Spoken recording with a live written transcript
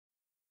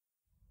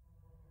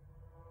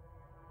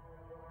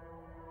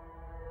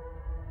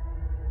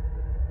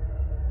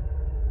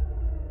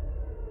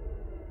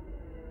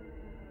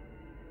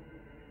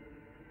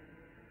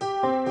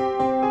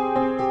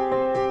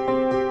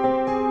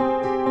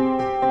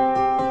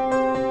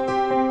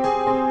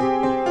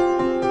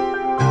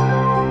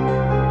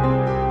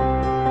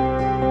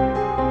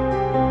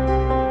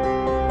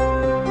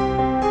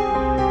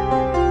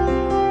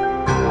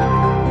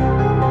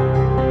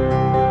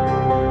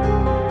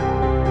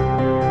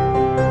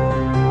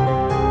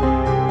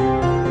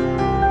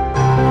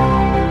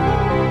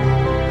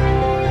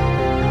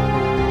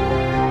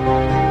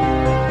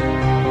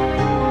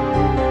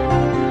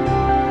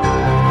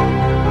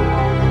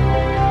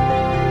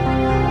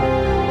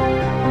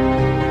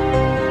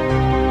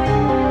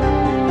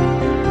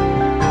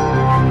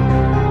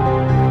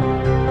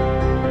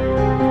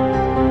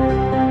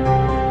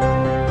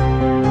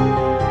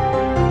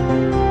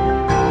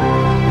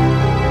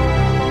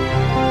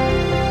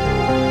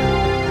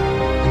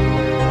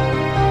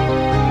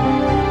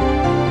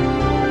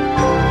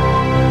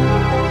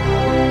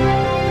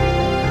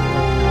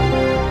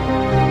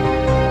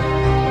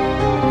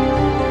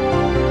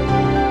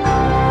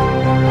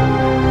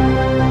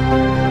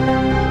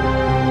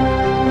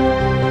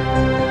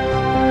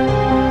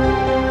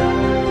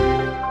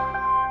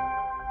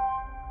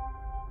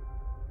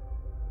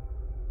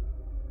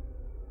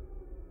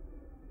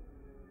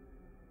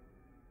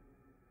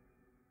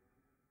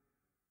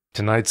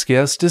tonight's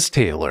guest is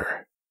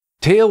Taylor.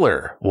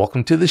 Taylor,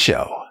 welcome to the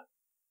show.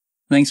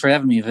 Thanks for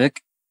having me,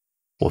 Vic.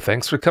 Well,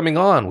 thanks for coming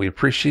on. We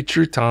appreciate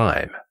your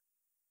time.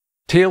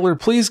 Taylor,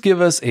 please give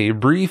us a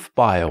brief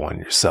bio on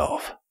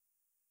yourself.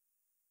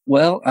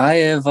 Well, I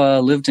have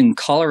lived in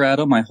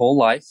Colorado my whole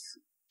life,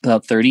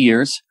 about 30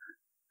 years,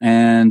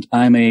 and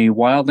I'm a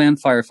wildland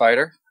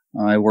firefighter.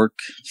 I work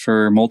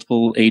for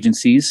multiple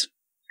agencies,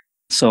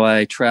 so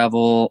I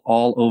travel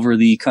all over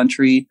the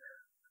country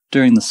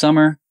during the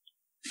summer,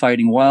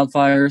 fighting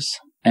wildfires.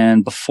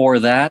 And before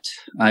that,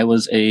 I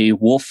was a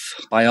wolf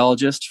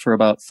biologist for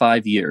about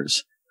 5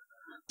 years.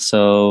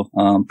 So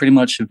pretty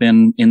much have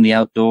been in the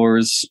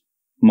outdoors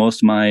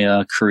most of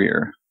my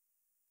career.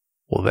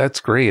 Well, that's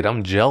great.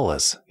 I'm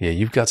jealous. Yeah,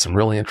 you've got some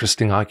really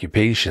interesting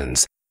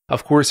occupations.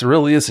 Of course, it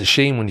really is a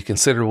shame when you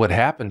consider what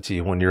happened to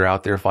you when you're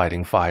out there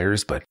fighting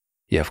fires, but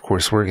yeah, of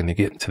course, we're going to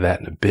get into that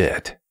in a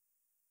bit.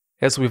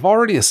 As we've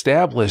already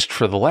established,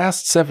 for the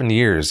last 7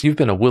 years, you've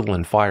been a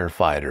woodland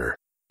firefighter.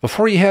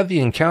 Before you had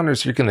the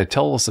encounters you're going to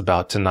tell us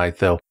about tonight,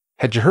 though,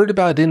 had you heard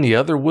about any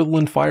other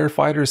woodland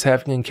firefighters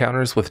having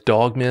encounters with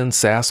Dogman,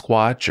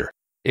 Sasquatch, or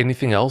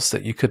anything else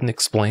that you couldn't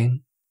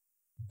explain?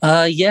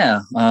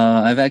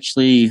 I've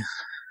actually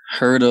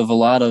heard of a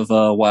lot of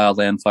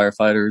wildland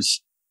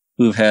firefighters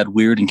who've had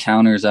weird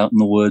encounters out in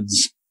the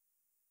woods,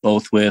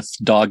 both with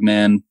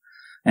Dogmen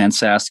and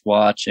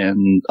Sasquatch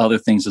and other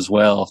things as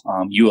well,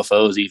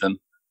 UFOs even.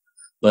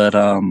 But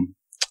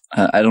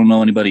I don't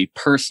know anybody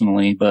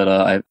personally,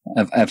 but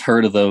I've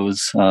heard of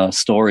those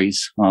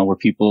stories where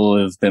people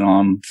have been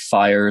on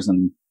fires,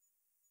 and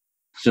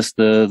just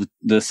the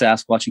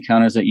Sasquatch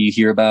encounters that you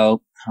hear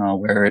about,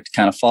 where it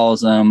kind of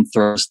follows them,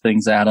 throws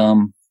things at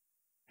them,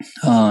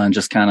 and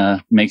just kind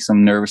of makes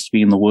them nervous to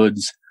be in the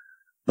woods.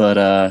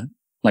 But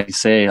like I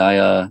say,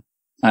 I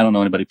don't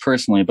know anybody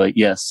personally, but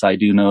yes, I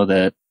do know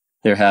that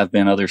there have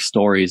been other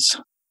stories.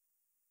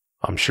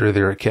 I'm sure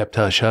they were kept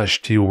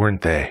hush-hush too,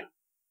 weren't they?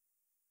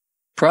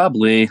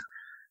 Probably.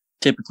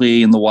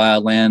 Typically in the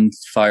wildland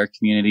fire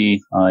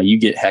community, you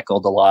get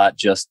heckled a lot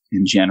just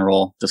in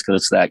general, just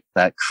because it's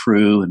that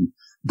crew and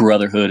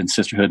brotherhood and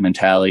sisterhood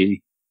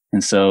mentality.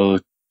 And so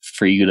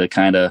for you to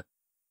kind of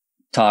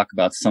talk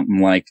about something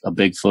like a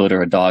Bigfoot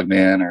or a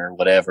Dogman or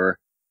whatever,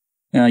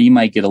 you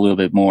might get a little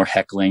bit more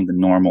heckling than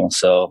normal.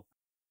 So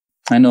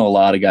I know a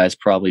lot of guys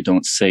probably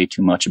don't say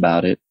too much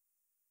about it.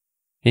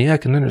 Yeah, I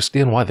can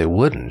understand why they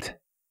wouldn't.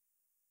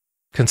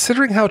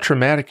 Considering how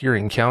traumatic your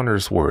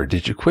encounters were,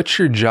 did you quit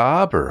your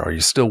job, or are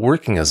you still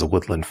working as a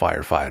woodland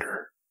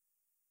firefighter?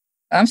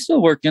 I'm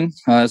still working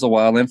as a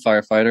wildland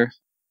firefighter.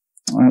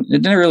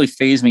 It didn't really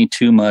faze me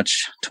too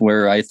much to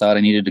where I thought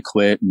I needed to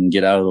quit and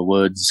get out of the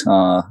woods.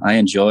 I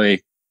enjoy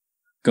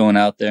going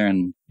out there,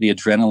 and the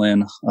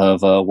adrenaline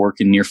of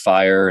working near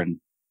fire, and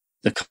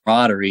the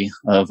camaraderie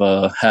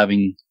of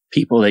having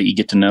people that you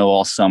get to know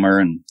all summer,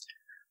 and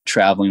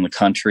traveling the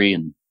country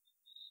and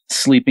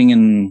sleeping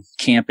and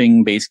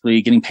camping, basically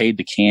getting paid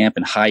to camp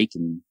and hike,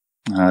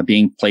 and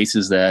being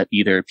places that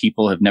either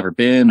people have never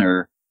been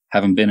or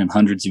haven't been in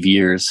hundreds of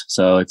years.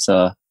 So it's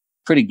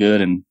pretty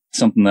good, and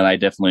something that I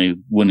definitely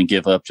wouldn't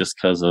give up just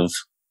because of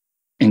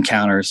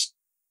encounters.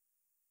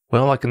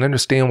 Well, I can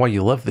understand why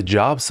you love the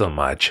job so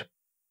much.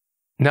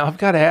 Now, I've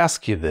got to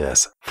ask you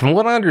this. From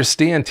what I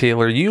understand,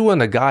 Taylor, you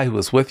and a guy who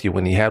was with you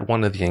when you had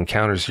one of the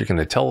encounters you're going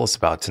to tell us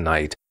about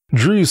tonight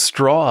drew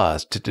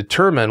straws to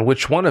determine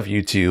which one of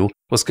you two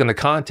was going to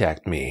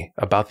contact me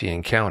about the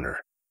encounter,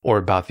 or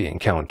about the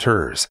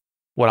encounters.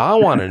 What I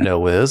want to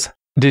know is,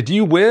 did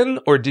you win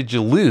or did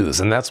you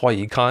lose? And that's why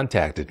you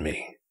contacted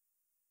me.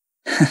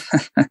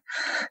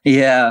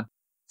 Yeah.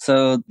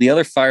 So the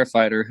other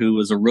firefighter, who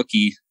was a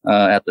rookie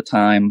at the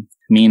time,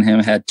 me and him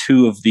had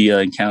two of the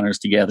encounters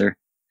together.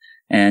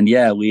 And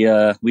yeah,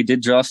 we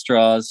did draw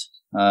straws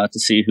to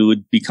see who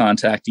would be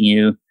contacting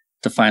you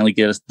to finally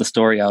get the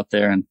story out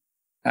there. And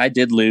I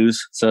did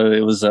lose, so it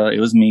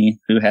was me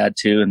who had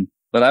to,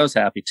 but I was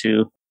happy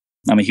too.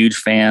 I'm a huge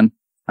fan.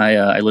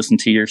 I listen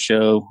to your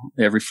show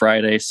every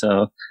Friday,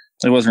 so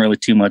it wasn't really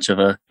too much of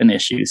an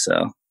issue.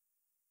 So,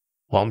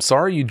 well, I'm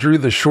sorry you drew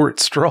the short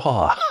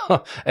straw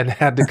and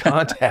had to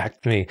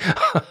contact me.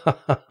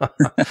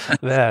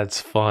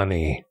 That's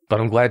funny, but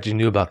I'm glad you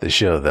knew about the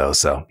show, though.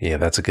 So yeah,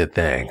 that's a good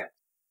thing.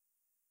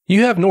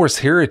 You have Norse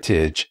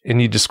heritage,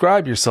 and you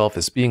describe yourself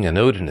as being an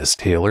Odinist,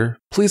 Taylor.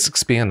 Please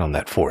expand on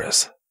that for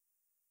us.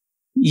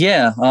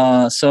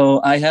 Yeah,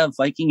 so I have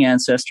Viking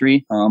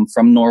ancestry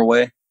from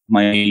Norway.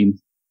 My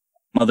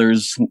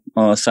mother's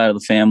side of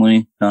the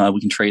family,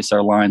 we can trace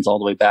our lines all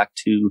the way back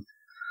to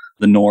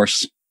the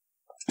Norse.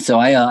 So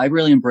I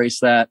really embrace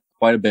that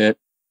quite a bit.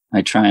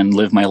 I try and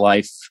live my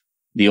life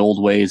the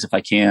old ways if I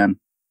can.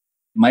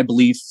 My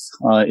belief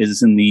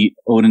is in the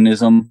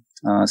Odinism.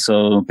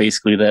 So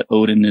basically that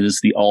Odin is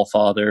the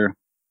Allfather.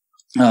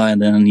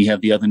 And then you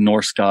have the other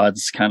Norse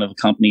gods kind of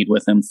accompanied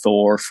with him: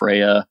 Thor,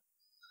 Freya,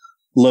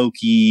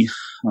 Loki,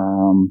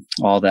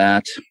 all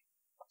that.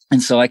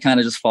 And so I kind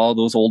of just follow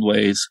those old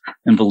ways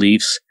and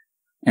beliefs,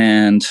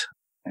 and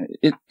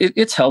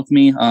it's helped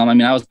me. I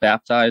mean, I was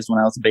baptized when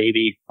I was a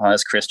baby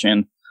as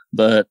Christian,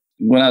 but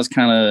when I was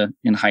kind of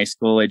in high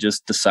school, I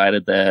just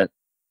decided that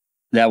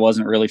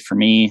wasn't really for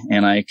me.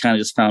 And I kind of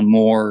just found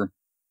more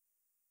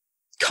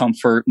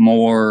comfort,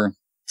 more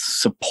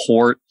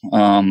support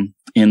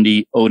in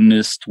the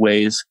Odinist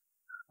ways.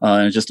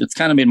 It's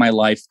kind of made my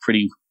life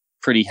pretty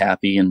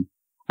happy, and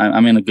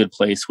I'm in a good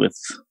place with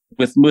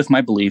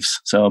my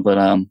beliefs. So,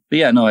 but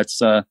yeah, no,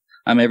 it's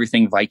I'm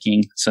everything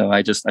Viking, so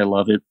I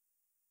love it.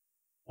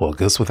 Well, it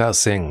goes without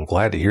saying, I'm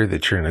glad to hear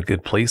that you're in a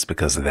good place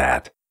because of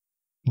that.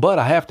 But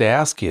I have to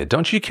ask you,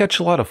 don't you catch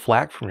a lot of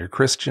flack from your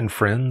Christian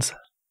friends?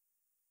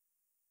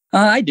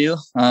 I do.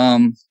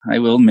 I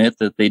will admit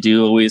that they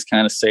do always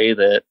kind of say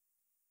that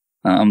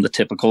the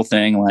typical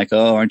thing, like,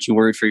 "Oh, aren't you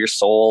worried for your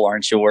soul?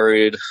 Aren't you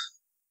worried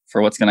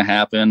for what's going to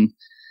happen?"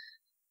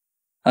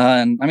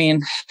 And I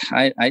mean,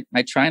 I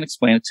try and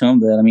explain it to them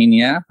that, I mean,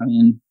 yeah, I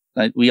mean,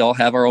 we all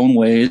have our own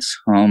ways.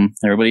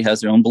 Everybody has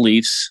their own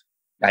beliefs.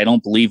 I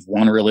don't believe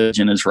one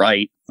religion is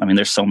right. I mean,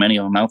 there's so many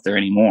of them out there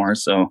anymore.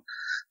 So,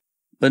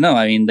 but no,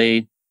 I mean,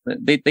 they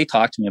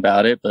talk to me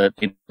about it, but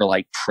they never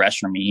like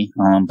pressure me.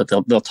 But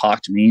they'll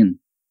talk to me,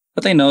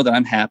 but they know that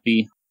I'm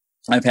happy.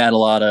 I've had a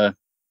lot of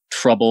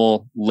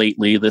trouble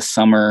lately this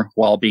summer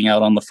while being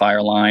out on the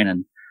fire line,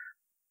 and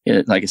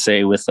like I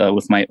say, with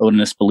my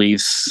Odinist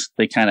beliefs,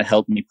 they kind of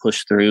helped me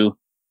push through.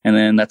 And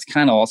then that's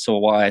kind of also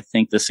why I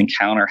think this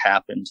encounter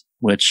happened,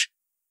 which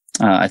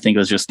I think it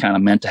was just kind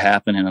of meant to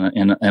happen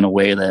in a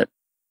way, that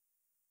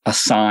a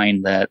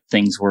sign that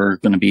things were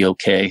going to be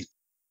okay.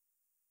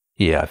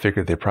 Yeah, I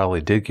figured they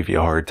probably did give you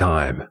a hard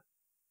time.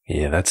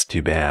 Yeah, that's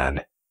too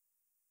bad.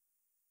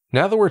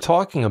 Now that we're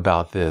talking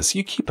about this,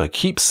 you keep a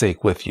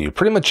keepsake with you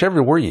pretty much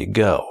everywhere you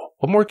go.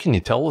 What more can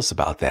you tell us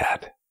about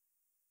that?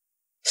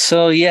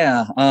 So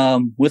yeah,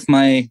 with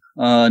my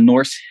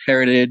Norse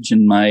heritage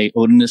and my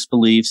Odinist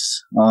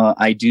beliefs,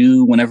 I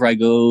do, whenever I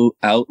go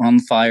out on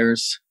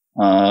fires,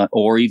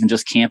 or even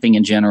just camping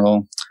in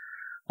general,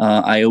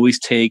 I always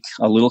take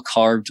a little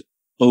carved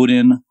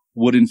Odin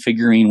wooden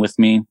figurine with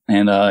me,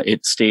 and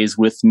it stays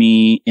with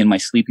me in my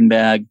sleeping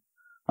bag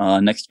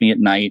next to me at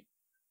night.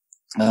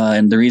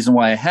 And the reason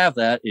why I have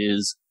that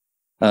is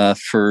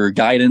for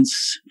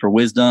guidance, for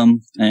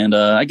wisdom, and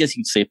I guess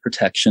you could say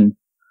protection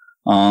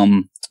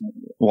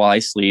while I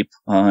sleep.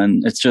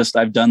 And it's just,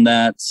 I've done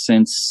that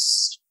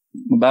since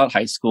about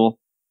high school.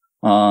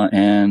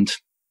 And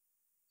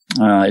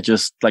it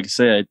just, like I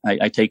said,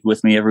 I take it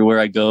with me everywhere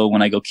I go,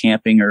 when I go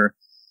camping or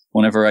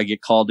whenever I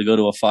get called to go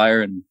to a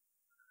fire and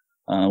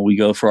we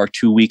go for our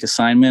 2-week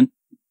assignment.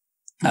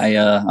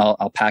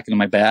 I'll pack it in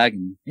my bag,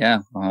 and yeah,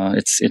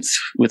 it's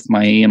with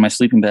in my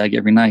sleeping bag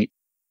every night.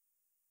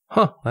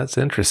 Huh, that's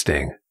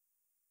interesting.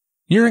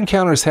 Your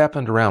encounters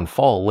happened around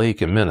Fall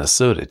Lake in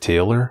Minnesota,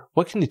 Taylor.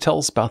 What can you tell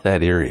us about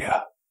that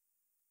area?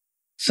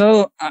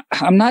 So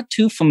I'm not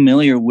too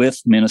familiar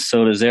with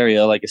Minnesota's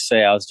area. Like I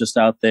say, I was just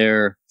out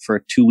there for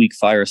a 2-week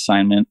fire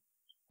assignment,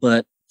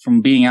 but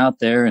from being out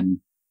there and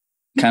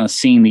kind of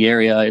seeing the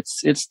area,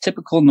 it's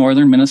typical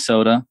northern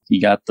Minnesota.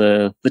 You got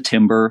the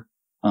timber.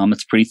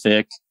 It's pretty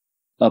thick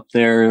up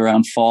there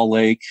around Fall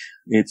Lake.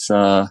 It's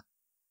got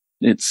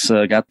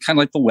kind of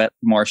like the wet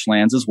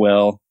marshlands as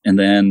well. And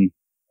then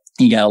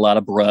you got a lot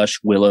of brush,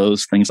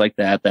 willows, things like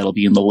that. That'll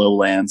be in the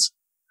lowlands.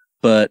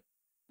 But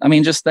I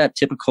mean, just that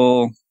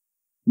typical,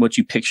 what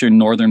you picture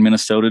northern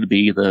Minnesota to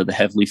be, the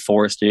heavily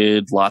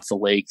forested, lots of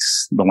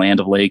lakes, the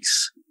land of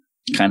lakes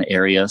kind of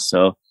area.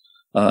 So,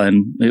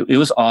 and it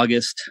was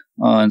August,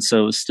 and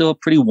so it was still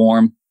pretty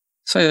warm.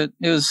 So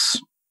it was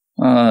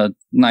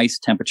nice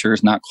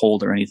temperatures, not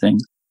cold or anything.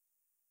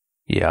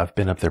 Yeah, I've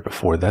been up there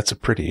before. That's a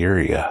pretty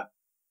area.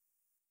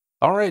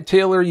 All right,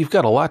 Taylor, you've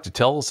got a lot to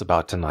tell us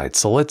about tonight,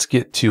 so let's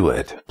get to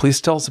it.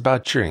 Please tell us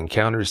about your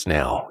encounters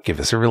now. Give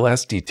us every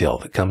last detail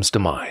that comes to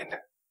mind.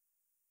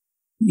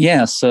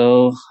 Yeah,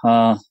 so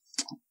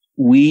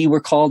we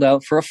were called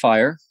out for a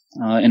fire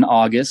in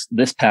August,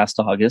 this past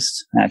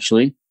August,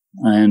 actually,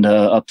 and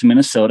up to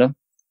Minnesota.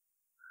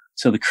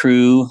 So the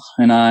crew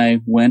and I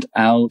went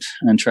out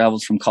and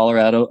traveled from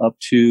Colorado up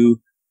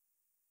to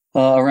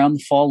around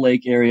the Fall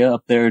Lake area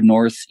up there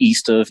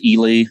northeast of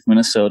Ely,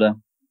 Minnesota.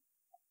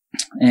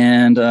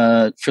 And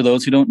for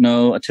those who don't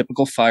know, a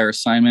typical fire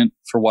assignment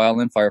for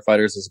wildland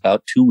firefighters is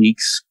about 2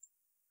 weeks.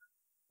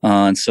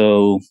 And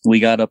so we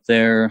got up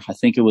there, I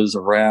think it was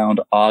around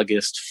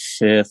August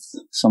 5th,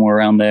 somewhere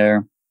around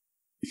there.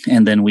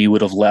 And then we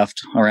would have left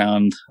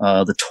around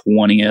the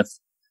 20th,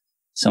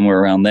 somewhere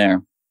around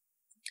there.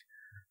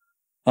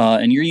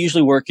 And you're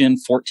usually working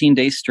 14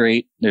 days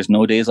straight. There's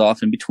no days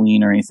off in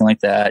between or anything like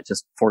that.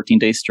 Just 14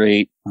 days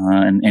straight,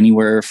 and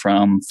anywhere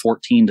from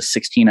 14 to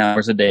 16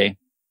 hours a day.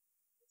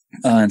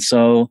 And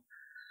so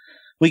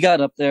we got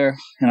up there,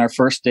 and our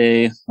first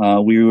day,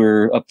 we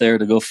were up there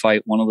to go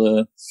fight one of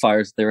the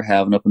fires that they were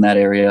having up in that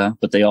area.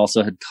 But they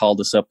also had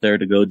called us up there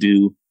to go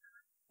do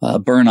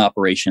burn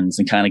operations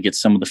and kind of get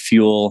some of the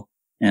fuel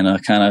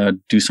and kind of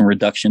do some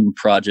reduction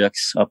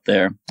projects up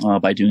there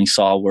by doing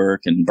saw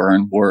work and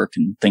burn work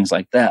and things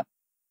like that.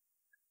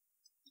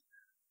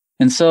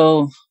 And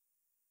so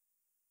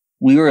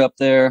we were up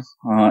there,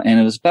 and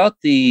it was about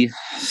the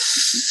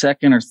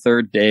second or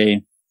third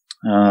day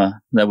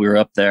that we were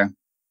up there.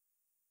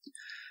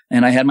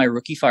 And I had my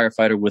rookie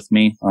firefighter with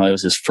me. It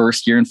was his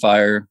first year in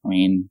fire. I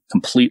mean,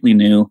 completely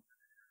new.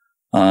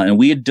 And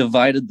we had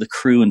divided the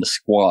crew into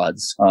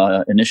squads,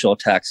 initial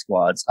attack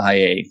squads,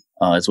 IA,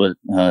 is what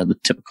the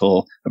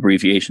typical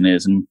abbreviation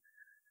is. And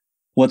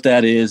what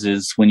that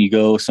is when you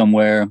go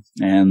somewhere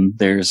and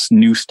there's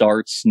new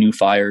starts, new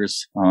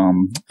fires,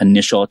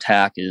 initial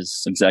attack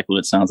is exactly what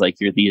it sounds like.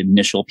 You're the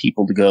initial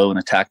people to go and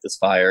attack this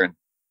fire. And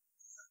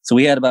so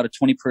we had about a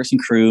 20-person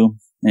crew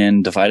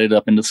and divided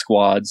up into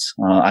squads.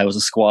 I was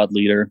a squad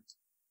leader.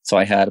 So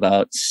I had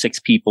about 6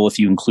 people, if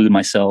you include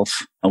myself,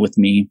 with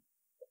me.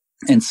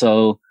 And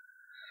so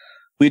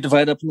we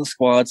divided up into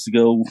squads to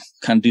go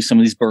kind of do some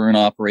of these burn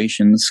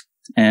operations.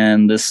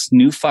 And this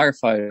new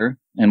firefighter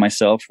and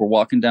myself were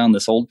walking down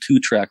this old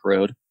 2-track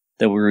road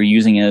that we were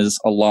using as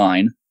a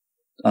line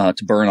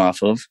to burn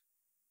off of.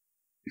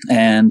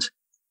 And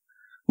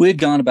we had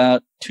gone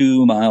about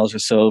 2 miles or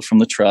so from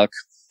the truck,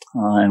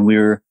 and we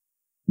were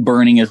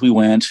burning as we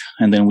went,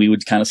 and then we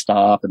would kind of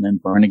stop and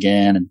then burn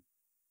again,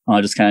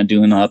 and just kind of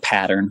doing a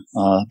pattern,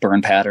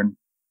 burn pattern.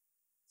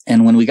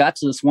 And when we got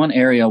to this one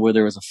area where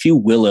there was a few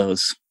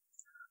willows,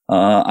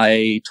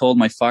 I told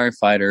my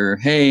firefighter,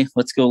 "Hey,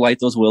 let's go light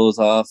those willows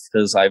off,"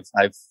 because I've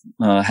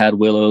had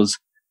willows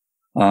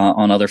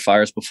on other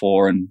fires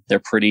before, and they're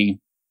pretty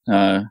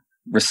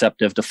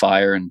receptive to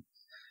fire, and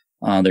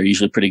they're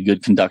usually pretty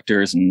good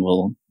conductors, and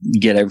will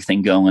get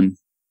everything going.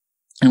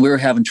 And we were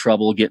having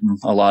trouble getting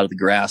a lot of the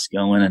grass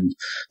going and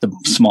the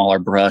smaller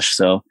brush,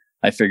 so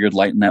I figured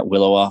lighting that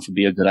willow off would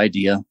be a good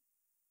idea.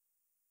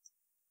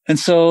 And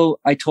so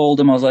I told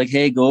him, I was like,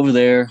 "Hey, go over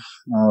there,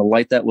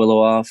 light that willow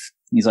off."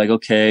 He's like,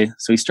 "Okay."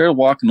 So he started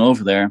walking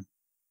over there.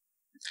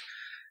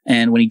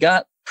 And when he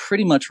got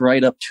pretty much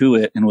right up to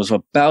it and was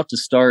about to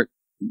start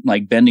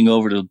like bending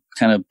over to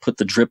kind of put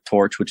the drip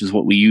torch, which is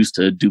what we use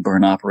to do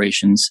burn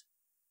operations,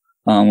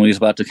 when he was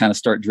about to kind of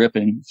start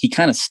dripping, he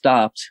kind of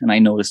stopped, and I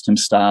noticed him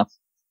stop.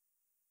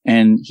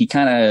 And he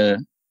kind of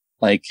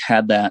like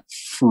had that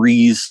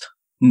freeze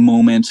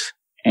moment,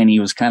 and he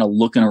was kind of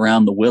looking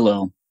around the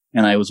willow,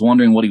 and I was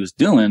wondering what he was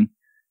doing.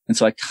 And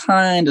so I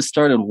kind of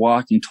started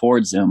walking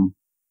towards him,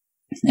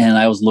 and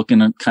I was looking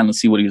to kind of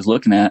see what he was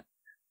looking at.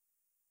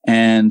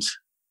 And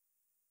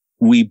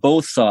we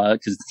both saw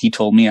it, because he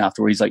told me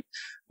afterwards, he's like,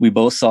 we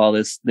both saw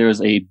this.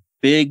 There's a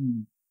big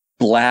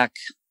black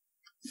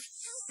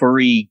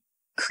furry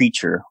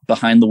creature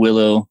behind the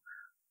willow,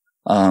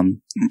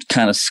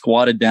 kind of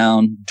squatted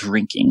down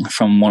drinking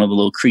from one of the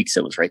little creeks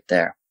that was right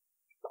there.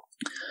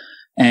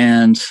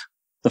 And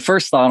the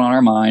first thought on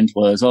our mind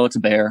was, "Oh, it's a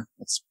bear.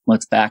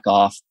 Let's back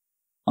off."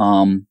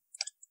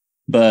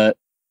 But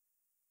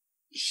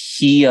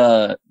he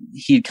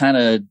kind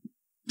of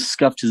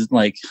scuffed his,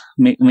 like,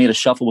 made a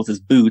shuffle with his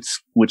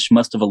boots, which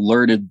must have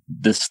alerted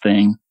this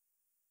thing.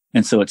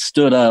 And so it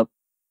stood up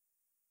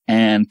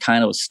and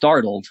kind of was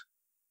startled,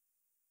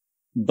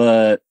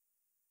 but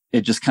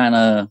it just kind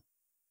of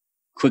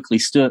quickly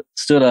stood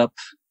up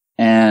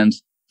and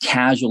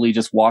casually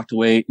just walked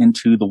away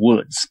into the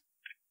woods.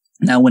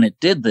 Now, when it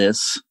did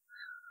this,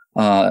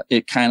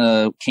 it kind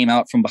of came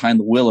out from behind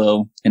the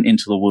willow and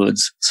into the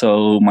woods.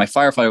 So my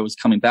firefighter was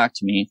coming back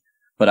to me,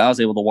 but I was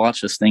able to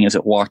watch this thing as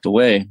it walked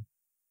away.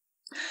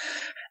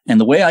 And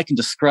the way I can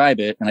describe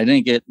it, and I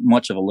didn't get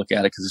much of a look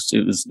at it because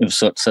it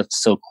was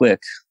so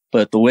quick,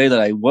 but the way that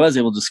I was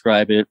able to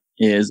describe it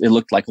is it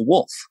looked like a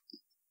wolf.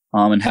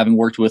 And having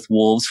worked with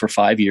wolves for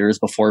 5 years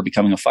before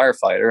becoming a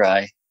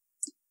firefighter,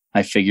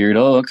 I figured,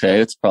 oh,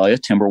 okay, it's probably a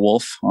timber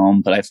wolf.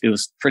 But it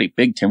was a pretty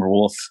big timber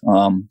wolf,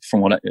 from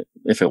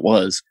if it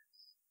was.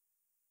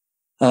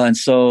 And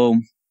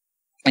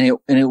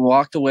it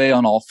walked away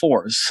on all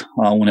fours,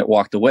 when it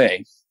walked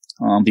away.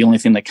 The only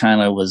thing that kind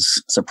of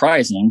was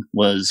surprising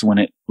was when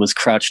it was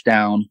crouched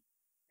down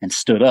and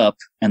stood up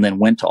and then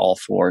went to all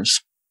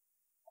fours.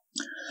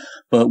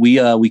 But my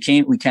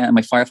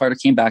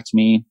firefighter came back to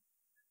me.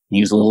 He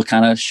was a little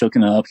kind of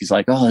shooken up. He's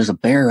like, "Oh, there's a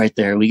bear right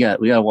there. We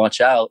got to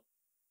watch out."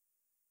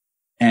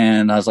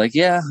 And I was like,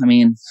 "Yeah, I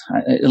mean,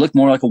 it looked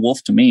more like a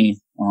wolf to me."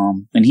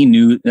 And he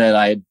knew that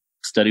I had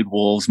studied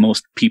wolves.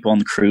 Most people on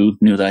the crew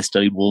knew that I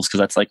studied wolves because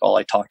that's like all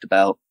I talked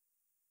about.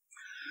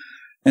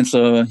 And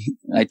so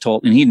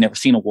and he'd never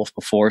seen a wolf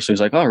before. So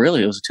he's like, "Oh,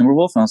 really? It was a timber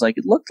wolf?" And I was like,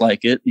 "It looked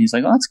like it." And he's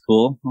like, "Oh, that's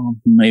cool.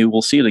 Maybe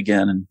we'll see it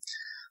again."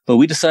 But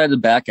we decided to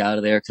back out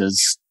of there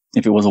because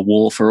if it was a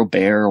wolf or a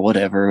bear or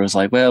whatever, it was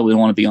like, well, we don't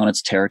want to be on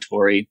its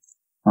territory.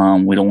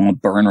 We don't want to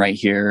burn right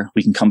here.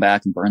 We can come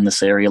back and burn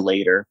this area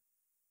later.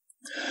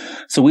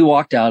 So we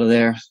walked out of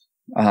there,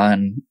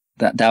 and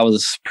that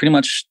was pretty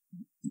much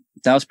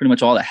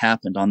all that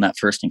happened on that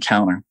first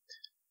encounter.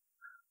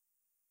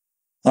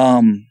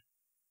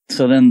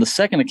 So then the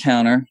second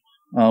encounter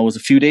was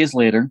a few days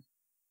later,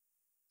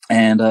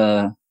 and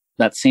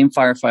that same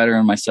firefighter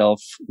and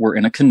myself were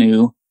in a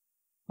canoe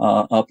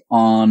up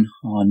on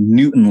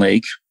Newton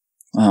Lake,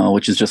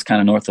 which is just kind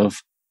of north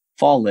of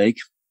Fall Lake.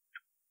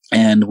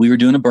 And we were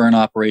doing a burn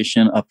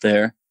operation up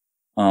there.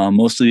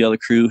 Most of the other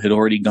crew had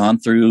already gone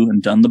through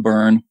and done the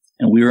burn,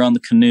 and we were on the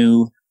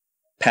canoe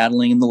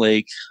paddling in the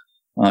lake,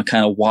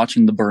 kind of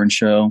watching the burn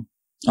show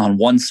on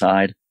one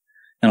side.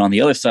 And on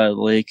the other side of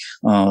the lake,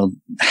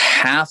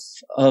 half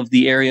of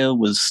the area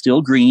was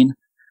still green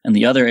and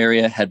the other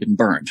area had been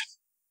burned.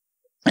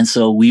 And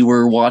so we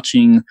were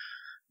watching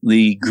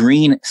the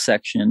green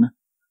section,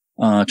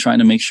 trying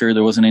to make sure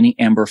there wasn't any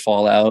ember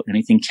fallout,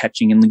 anything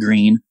catching in the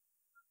green.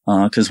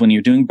 Because when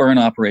you're doing burn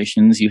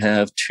operations, you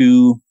have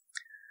two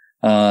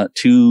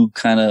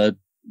kind of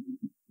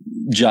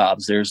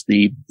jobs. There's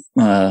the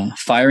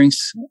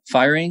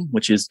firing,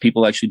 which is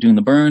people actually doing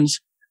the burns.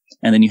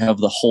 And then you have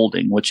the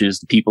holding, which is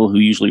the people who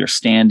usually are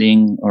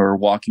standing or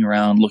walking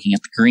around looking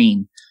at the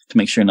green to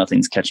make sure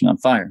nothing's catching on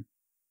fire.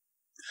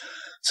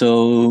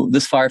 So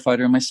this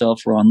firefighter and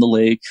myself were on the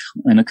lake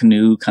in a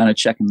canoe, kind of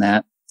checking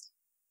that.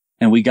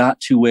 And we got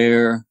to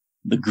where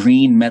the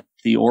green met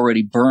the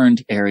already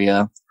burned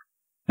area.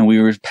 And we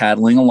were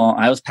paddling along.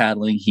 I was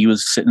paddling. He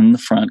was sitting in the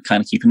front,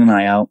 kind of keeping an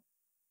eye out.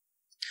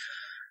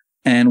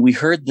 And we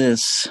heard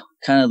this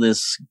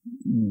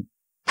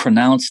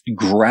pronounced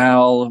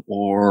growl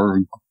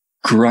or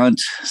grunt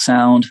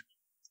sound,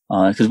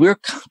 because we were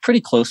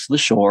pretty close to the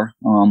shore.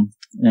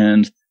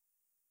 And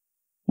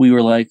we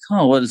were like,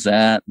 oh, what is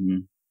that?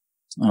 And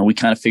we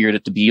kind of figured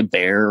it to be a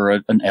bear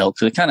or an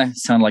elk. It kind of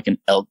sounded like an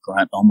elk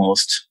grunt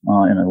almost,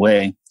 in a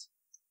way.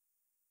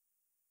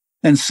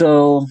 And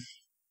so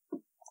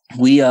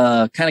we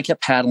kind of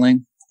kept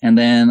paddling. And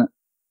then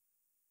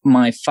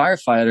my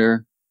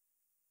firefighter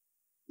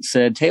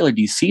said, Taylor,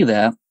 do you see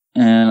that?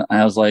 And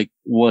I was like,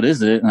 what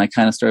is it? And I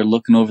kind of started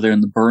looking over there in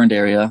the burned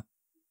area.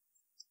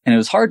 And it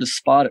was hard to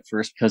spot at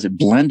first because it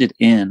blended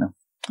in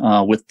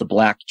with the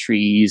black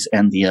trees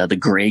and the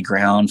gray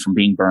ground from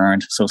being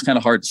burned. So it's kind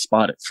of hard to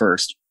spot at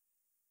first.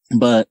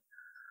 But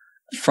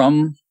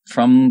from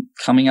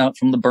coming out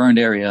from the burned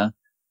area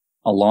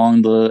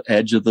along the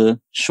edge of the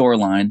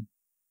shoreline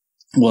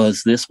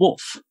was this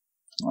wolf.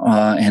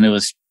 And it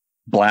was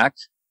black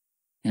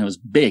and it was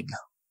big.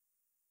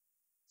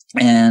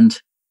 And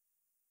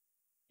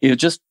it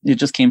just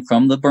came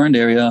from the burned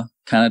area,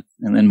 kind of,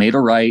 and then made a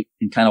right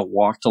and kind of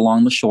walked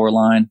along the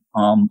shoreline,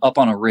 up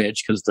on a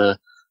ridge, because the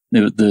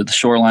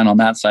shoreline on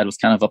that side was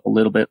kind of up a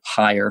little bit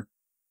higher.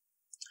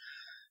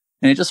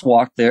 And it just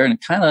walked there, and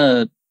it kind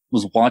of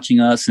was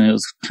watching us, and it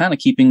was kind of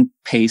keeping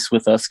pace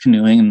with us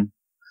canoeing. And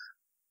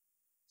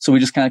so we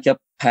just kind of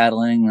kept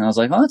paddling, and I was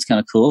like, oh, that's kind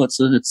of cool. It's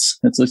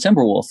a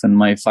timber wolf. And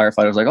my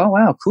firefighter was like, oh,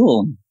 wow,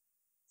 cool.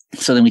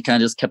 So then we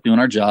kind of just kept doing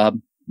our job.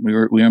 We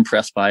were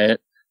impressed by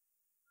it.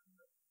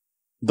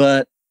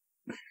 But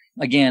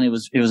again, it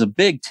was a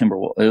big timber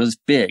wolf. It was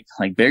big,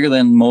 like bigger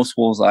than most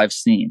wolves I've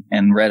seen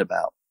and read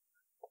about.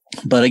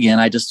 But again,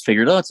 I just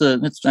figured,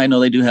 I know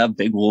they do have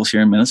big wolves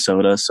here in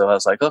Minnesota. So I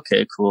was like,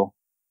 okay, cool.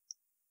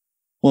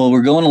 Well,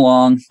 we're going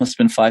along. Must have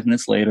been 5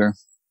 minutes later.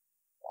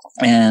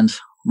 And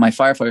my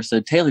firefighter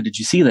said, Taylor, did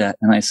you see that?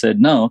 And I said,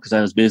 no, because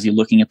I was busy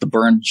looking at the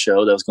burn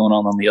show that was going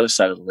on the other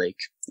side of the lake.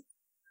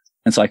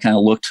 And so I kind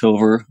of looked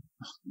over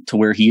to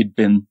where he had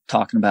been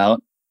talking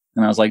about.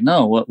 And I was like,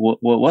 no, what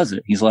was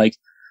it? He's like,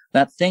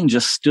 that thing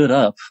just stood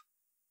up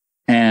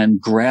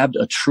and grabbed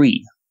a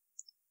tree.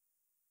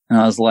 And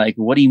I was like,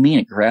 what do you mean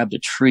it grabbed a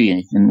tree?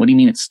 And what do you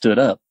mean it stood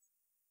up?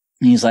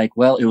 And he's like,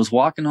 well, it was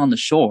walking on the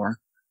shore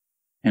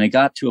and it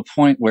got to a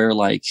point where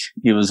like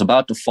it was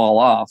about to fall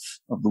off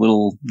of the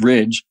little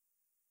ridge,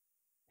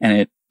 and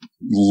it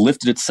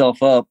lifted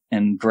itself up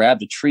and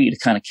grabbed a tree to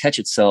kind of catch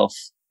itself,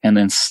 and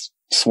then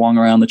swung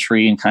around the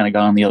tree and kind of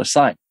got on the other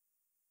side.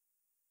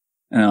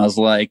 And I was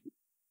like,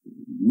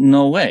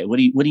 no way. What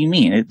do you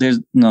mean?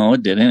 No,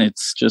 it didn't.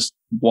 It's just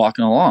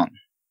walking along.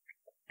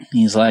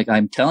 He's like,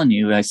 I'm telling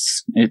you,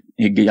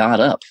 it got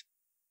up.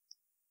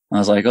 I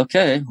was like,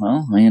 okay,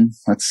 well, man,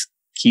 let's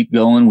keep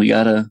going. We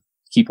gotta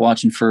keep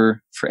watching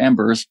for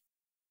embers.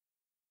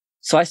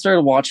 So I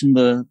started watching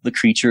the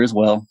creature as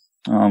well.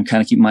 Kind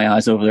of keep my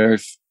eyes over there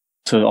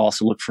to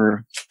also look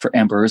for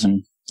embers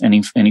and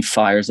any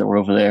fires that were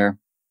over there.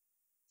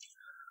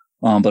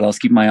 But I was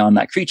keeping my eye on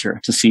that creature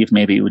to see if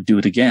maybe it would do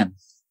it again.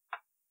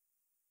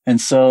 And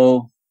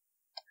so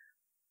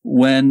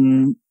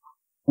when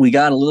we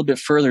got a little bit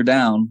further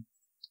down,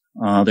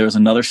 there was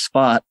another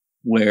spot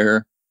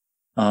where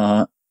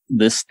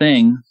this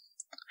thing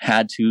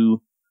had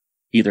to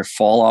either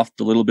fall off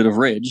the little bit of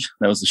ridge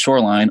that was the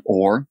shoreline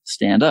or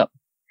stand up.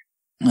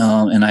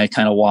 And I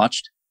kind of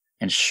watched,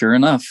 and sure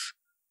enough,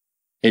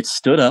 it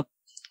stood up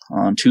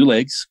on two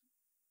legs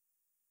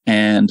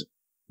and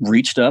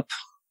reached up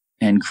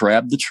and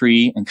grabbed the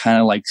tree and kind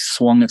of like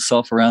swung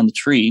itself around the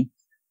tree,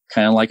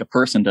 kind of like a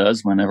person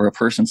does whenever a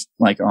person's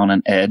like on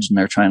an edge and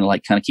they're trying to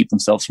like kind of keep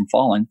themselves from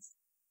falling.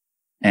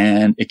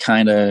 And it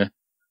kind of,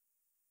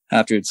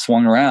 after it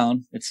swung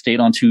around, it stayed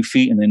on 2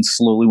 feet and then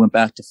slowly went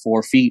back to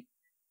 4 feet.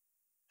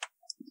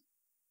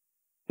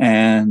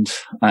 And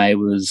I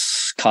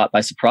was caught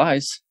by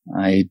surprise.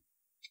 I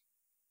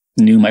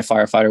knew my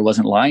firefighter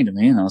wasn't lying to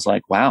me, and I was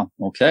like, wow,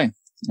 okay.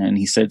 And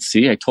he said,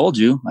 see, I told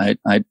you,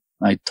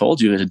 I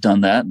told you it had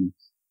done that. And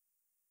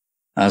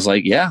I was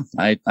like, yeah,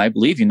 I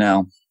believe you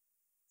now.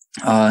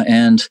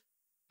 And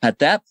at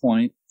that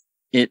point,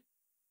 it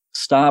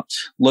stopped,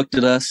 looked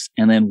at us,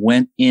 and then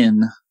went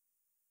in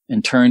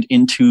and turned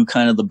into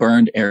kind of the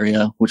burned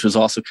area, which was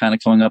also kind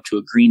of going up to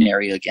a green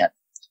area again.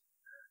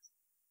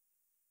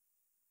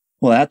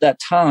 Well, at that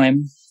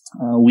time,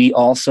 we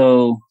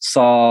also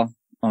saw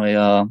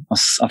a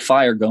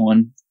fire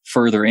going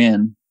further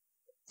in.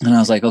 And I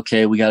was like,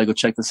 okay, we got to go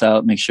check this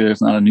out, make sure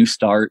there's not a new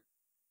start.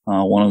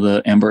 One of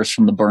the embers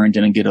from the burn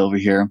didn't get over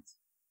here.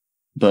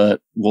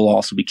 But we'll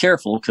also be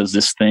careful because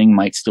this thing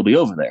might still be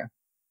over there.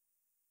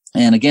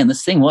 And again,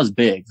 this thing was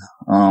big.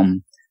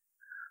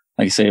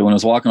 Like I say, when I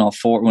was walking all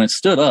four, when it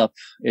stood up,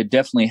 it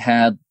definitely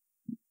had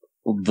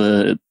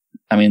the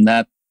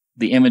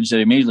image that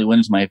immediately went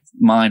into my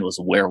mind was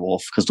a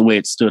werewolf, because the way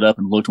it stood up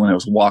and looked when it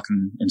was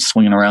walking and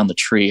swinging around the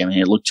tree, I mean,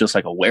 it looked just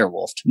like a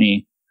werewolf to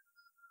me.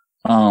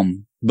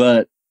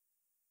 But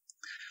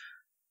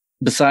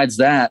besides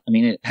that, I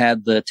mean, it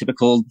had the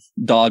typical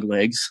dog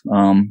legs,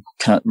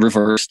 cut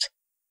reversed,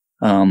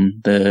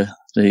 the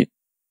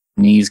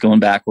knees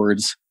going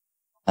backwards.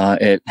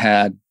 It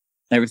had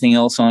everything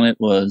else on it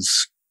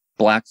was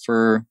black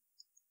fur,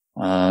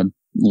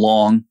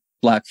 long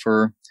black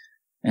fur,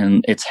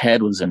 and its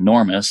head was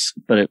enormous,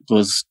 but it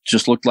was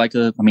just looked like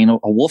a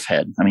wolf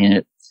head. I mean,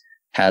 it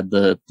had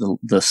the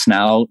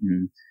snout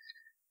and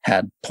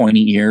had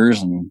pointy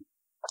ears, and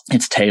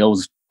its tail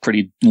was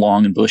pretty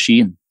long and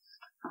bushy.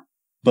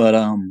 But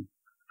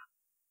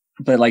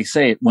like I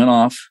say, it went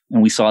off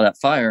and we saw that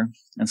fire.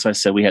 And so I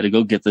said, we had to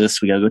go get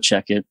this. We got to go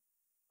check it.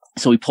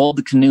 So we pulled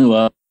the canoe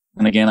up.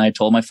 And again, I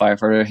told my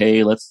firefighter,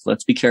 hey, let's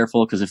be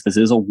careful, because if this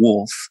is a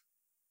wolf,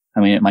 I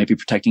mean, it might be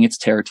protecting its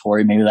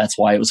territory. Maybe that's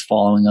why it was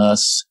following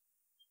us.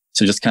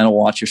 So just kind of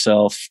watch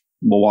yourself.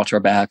 We'll watch our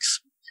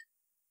backs.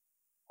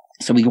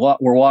 So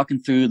we're walking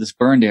through this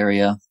burned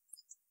area,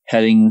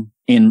 heading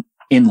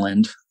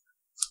inland,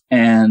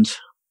 and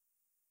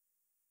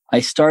I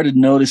started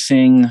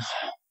noticing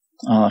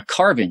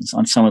carvings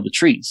on some of the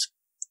trees.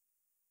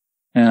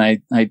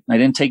 And I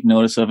didn't take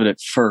notice of it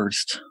at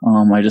first.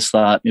 I just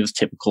thought it was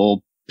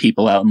typical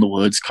people out in the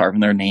woods carving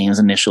their names,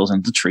 initials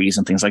into the trees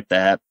and things like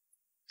that,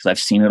 because I've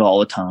seen it all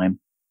the time.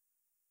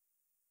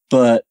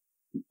 But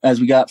as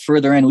we got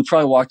further in, we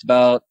probably walked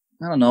about,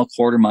 I don't know,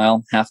 quarter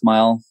mile, half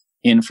mile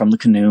in from the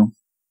canoe.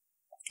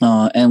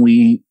 And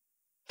we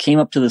came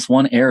up to this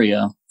one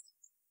area,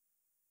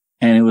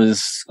 and it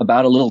was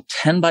about a little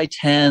 10 by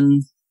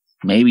 10,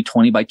 maybe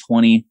 20 by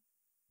 20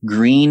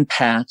 green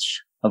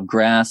patch of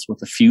grass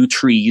with a few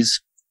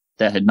trees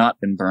that had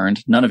not been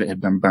burned. None of it had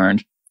been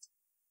burned.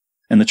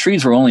 And the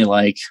trees were only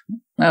like,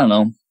 I don't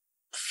know,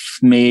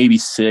 maybe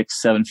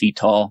 6-7 feet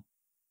tall.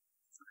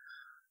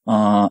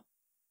 And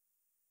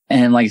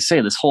like I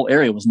say, this whole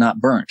area was not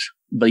burnt,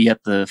 but yet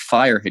the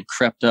fire had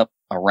crept up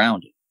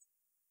around it.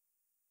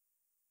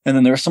 And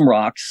then there were some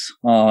rocks,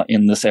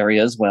 in this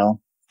area as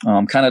well.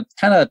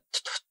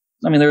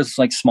 There's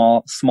like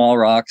small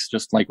rocks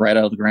just like right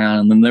out of the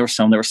ground. And then there were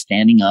some that were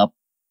standing up.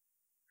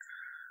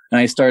 And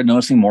I started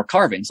noticing more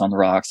carvings on the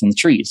rocks and the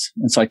trees.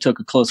 And so I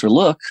took a closer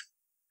look,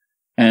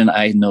 and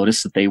I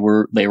noticed that they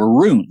were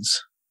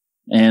runes.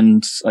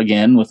 And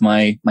again, with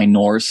my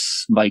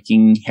Norse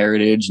Viking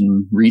heritage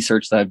and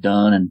research that I've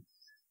done and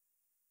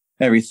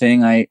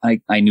everything, I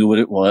knew what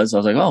it was. I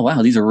was like, oh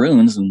wow, these are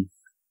runes. And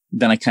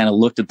then I kind of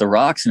looked at the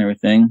rocks and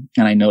everything,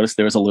 and I noticed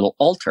there was a little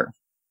altar.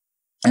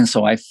 And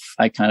so I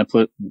kind of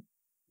put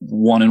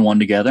one and one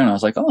together, and I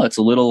was like, oh, it's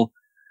a little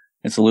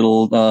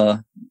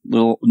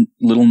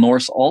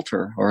Norse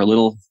altar, or a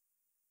little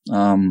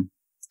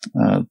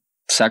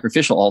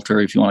sacrificial altar,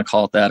 if you want to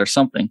call it that, or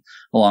something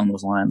along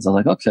those lines. I was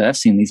like, okay, I've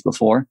seen these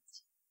before.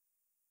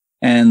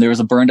 And there was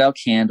a burned out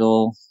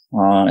candle,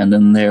 and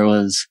then there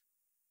was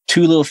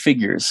two little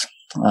figures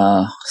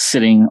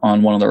sitting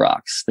on one of the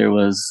rocks. There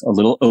was a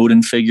little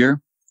Odin figure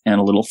and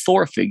a little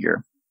Thor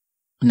figure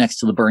next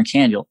to the burned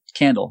candle,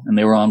 and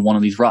they were on one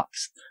of these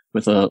rocks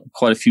with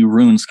quite a few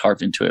runes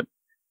carved into it.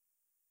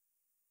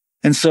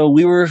 And so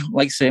we were,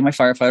 like I say, my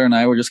firefighter and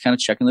I were just kind of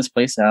checking this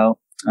place out.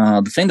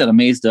 The thing that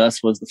amazed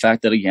us was the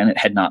fact that, again, it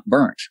had not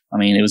burnt. I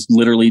mean, it was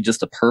literally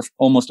just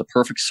almost a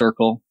perfect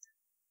circle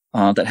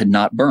that had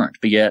not burnt.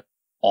 But yet,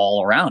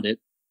 all around it,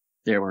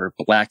 there were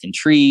blackened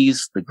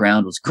trees. The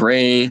ground was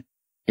gray.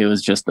 It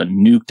was just a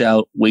nuked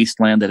out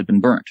wasteland that had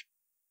been burnt.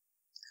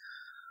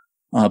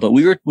 But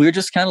we were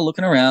just kind of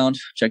looking around,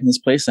 checking this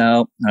place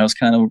out. I was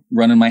kind of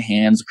running my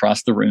hands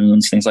across the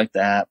runes, things like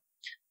that.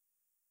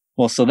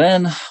 Well, so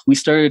then we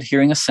started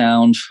hearing a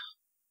sound,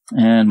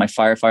 and my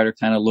firefighter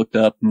kind of looked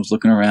up and was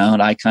looking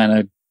around. I kind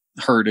of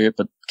heard it,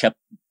 but kept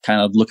kind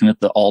of looking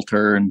at the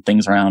altar and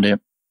things around it.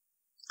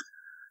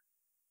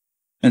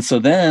 And so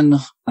then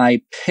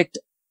I picked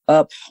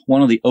up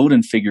one of the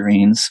Odin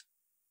figurines,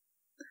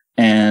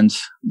 and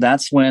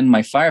that's when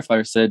my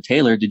firefighter said,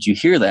 Taylor, did you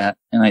hear that?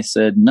 And I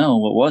said, no,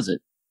 what was it?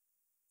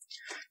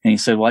 And he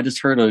said, well, I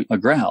just heard a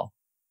growl.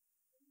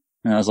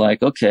 And I was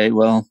like, okay,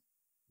 well,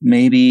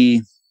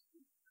 maybe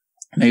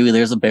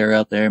there's a bear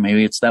out there.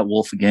 Maybe it's that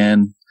wolf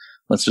again.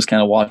 Let's just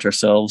kind of watch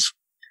ourselves.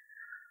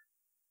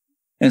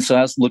 And so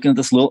I was looking at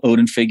this little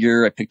Odin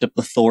figure. I picked up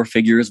the Thor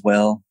figure as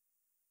well.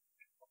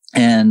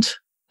 And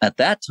at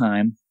that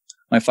time,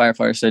 my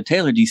firefighter said,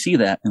 "Taylor, do you see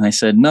that?" And I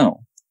said,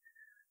 "No."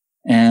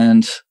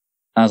 And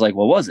I was like,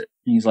 "What was it?"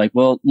 And he's like,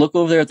 "Well, look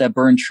over there at that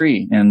burned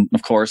tree." And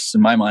of course,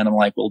 in my mind, I'm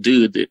like, "Well,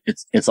 dude,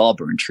 it's all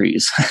burned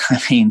trees."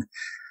 I mean,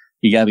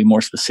 you gotta be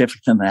more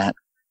specific than that.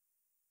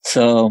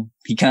 So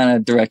he kind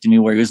of directed me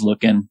where he was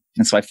looking.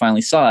 And so I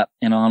finally saw it,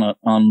 and on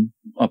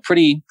a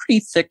pretty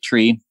thick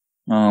tree,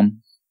 a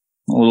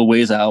little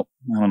ways out,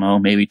 I don't know,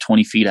 maybe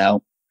 20 feet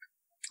out,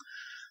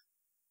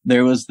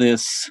 there was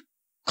this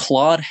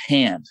clawed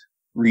hand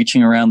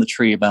reaching around the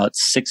tree about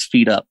 6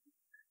 feet up.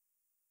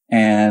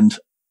 And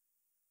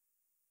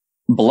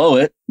below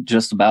it,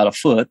 just about a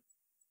foot,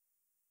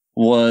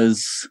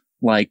 was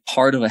like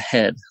part of a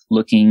head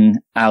looking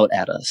out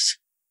at us,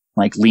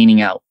 like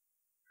leaning out.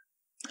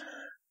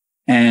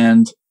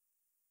 And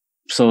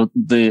so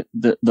the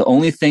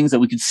only things that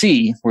we could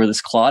see were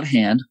this clawed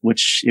hand,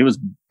 which it was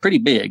pretty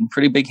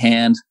big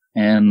hand.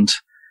 And,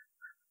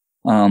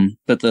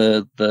 but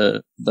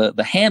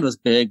the hand was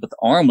big, but the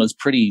arm was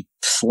pretty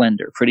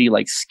slender, pretty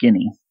like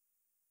skinny.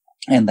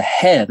 And the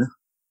head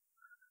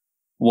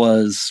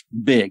was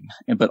big,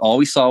 but all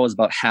we saw was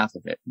about half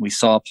of it. We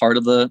saw part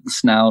of the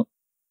snout,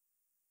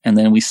 and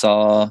then we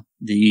saw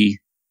the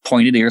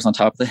pointed ears on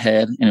top of the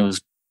head, and it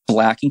was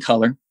black in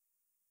color.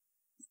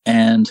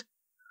 And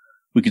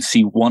we could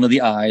see one of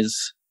the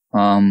eyes.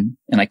 And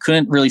I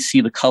couldn't really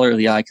see the color of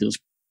the eye because it was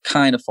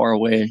kind of far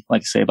away,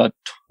 like I say, about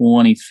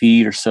 20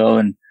 feet or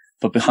so.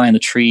 But behind the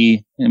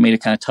tree, it made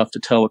it kind of tough to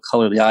tell what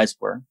color the eyes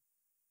were.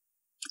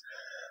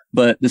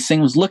 But this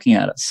thing was looking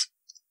at us.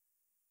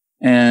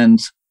 And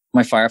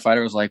my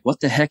firefighter was like,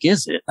 "What the heck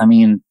is it? I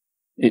mean,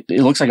 it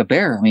looks like a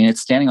bear. I mean,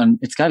 it's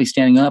got to be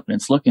standing up and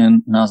it's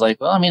looking." And I was like,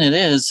 "Well, I mean, it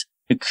is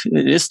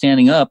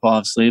standing up,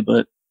 obviously,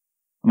 but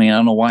I mean, I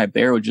don't know why a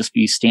bear would just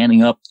be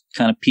standing up,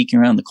 kind of peeking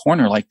around the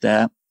corner like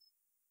that."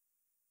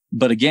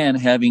 But again,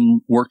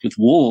 having worked with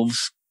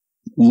wolves,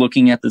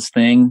 looking at this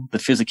thing, the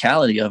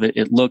physicality of it,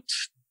 it looked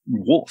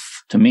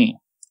wolf to me.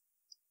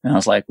 And I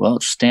was like, well,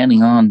 it's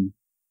standing up.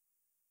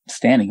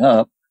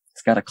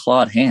 It's got a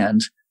clawed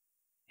hand.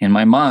 In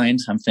my mind,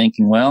 I'm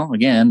thinking, well,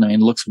 again, I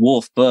mean, it looks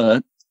wolf,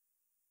 but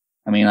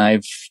I mean, I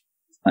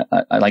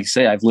like I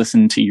say, I've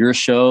listened to your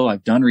show.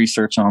 I've done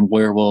research on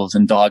werewolves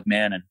and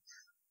Dogman, and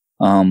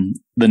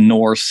the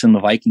Norse and the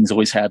Vikings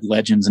always had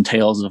legends and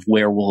tales of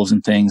werewolves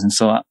and things. And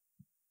so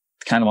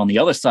kind of on the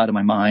other side of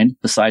my mind,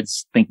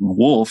 besides thinking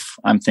wolf,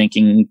 I'm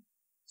thinking,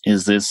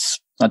 is this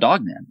a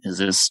Dogman? Is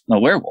this a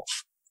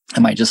werewolf?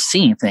 Am I just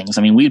seeing things?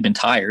 I mean, we'd been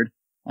tired.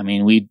 I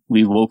mean, we'd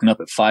woken up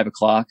at 5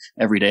 o'clock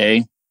every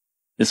day.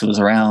 This was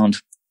around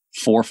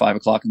 4 or 5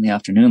 o'clock in the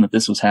afternoon that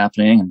this was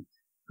happening. And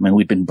I mean,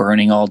 we'd been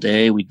burning all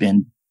day. We'd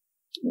been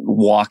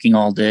walking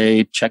all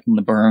day, checking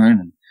the burn.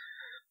 And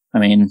I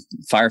mean,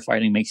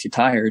 firefighting makes you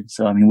tired.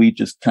 So, I mean, we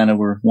just kind of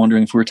were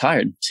wondering if we were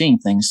tired, seeing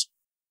things.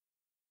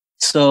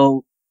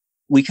 So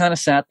we kind of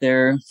sat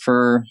there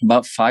for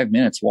about 5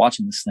 minutes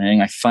watching this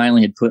thing. I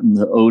finally had put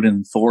the Odin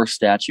and Thor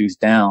statues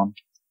down.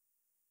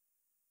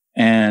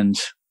 And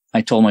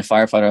I told my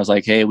firefighter, I was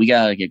like, "Hey, we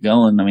got to get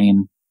going. I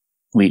mean,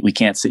 we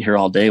can't sit here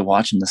all day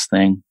watching this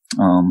thing.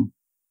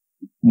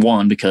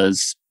 One,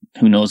 because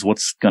who knows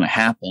what's going to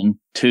happen.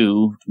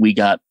 Two, we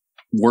got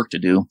work to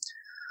do."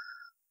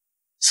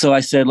 So I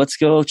said, "Let's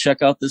go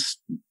check out this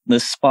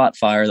spot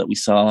fire that we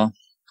saw,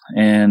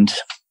 and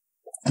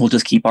we'll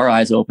just keep our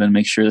eyes open,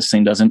 make sure this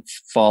thing doesn't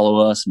follow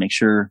us, make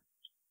sure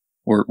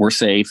we're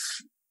safe."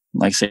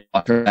 Like I say,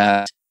 walk her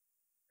back.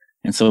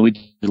 And so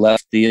we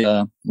left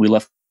the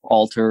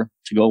altar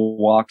to go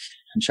walk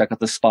and check out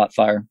the spot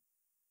fire.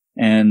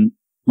 And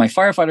my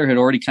firefighter had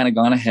already kind of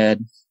gone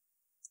ahead,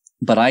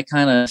 but I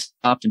kind of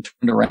stopped and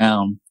turned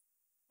around.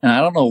 And I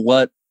don't know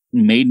what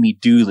made me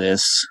do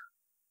this.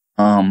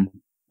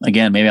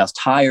 Again, maybe I was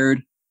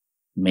tired.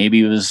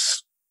 Maybe it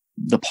was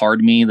the part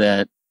of me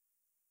that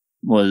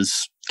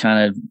was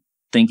kind of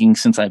thinking,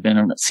 since I've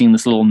been seeing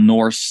this little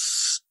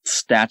Norse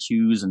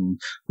statues and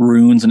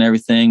runes and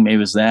everything, maybe it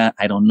was that.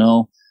 I don't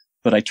know.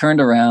 But I turned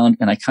around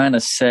and I kind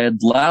of said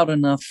loud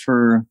enough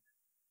for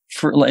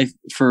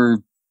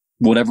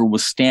whatever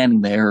was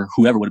standing there, or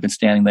whoever would have been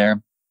standing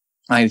there.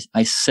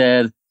 I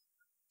said,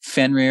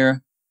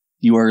 "Fenrir,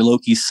 you are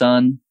Loki's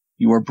son.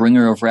 You are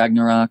bringer of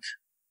Ragnarok.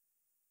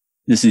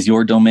 This is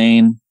your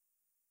domain.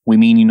 We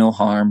mean you no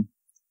harm.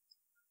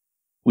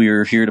 We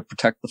are here to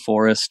protect the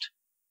forest."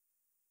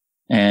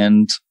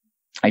 And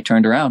I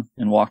turned around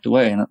and walked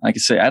away. And like I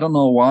say, I don't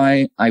know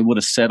why I would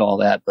have said all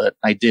that, but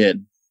I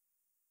did.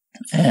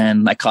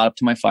 And I caught up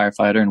to my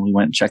firefighter and we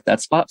went and checked that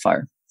spot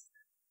fire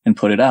and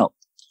put it out.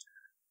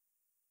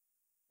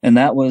 And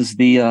that was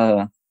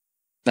the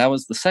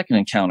second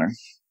encounter.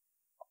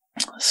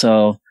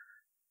 So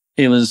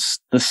it was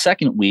the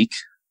second week.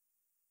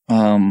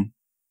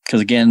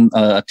 Cause again,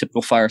 a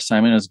typical fire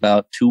assignment is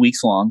about 2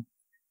 weeks long.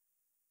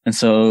 And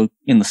so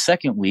in the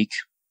second week,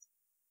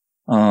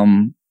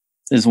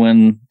 is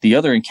when the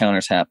other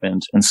encounters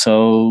happened. And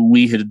so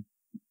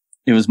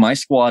it was my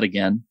squad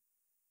again,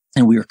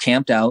 and we were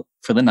camped out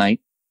for the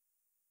night.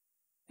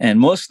 And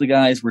most of the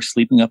guys were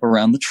sleeping up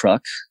around the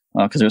truck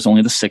because there was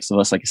only the 6 of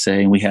us, like I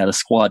say, and we had a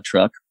squad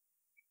truck.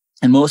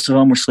 And most of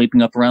them were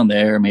sleeping up around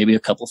there, maybe a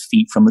couple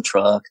feet from the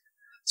truck.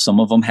 Some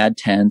of them had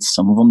tents,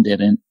 some of them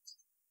didn't.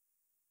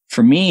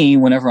 For me,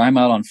 whenever I'm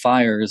out on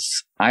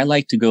fires, I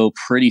like to go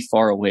pretty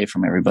far away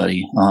from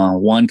everybody.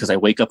 1, because I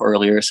wake up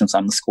earlier since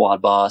I'm the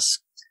squad boss.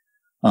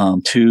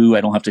 2,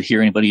 I don't have to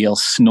hear anybody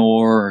else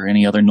snore or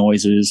any other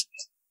noises.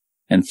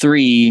 And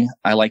 3,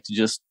 I like to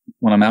just,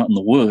 when I'm out in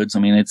the woods, I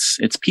mean,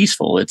 it's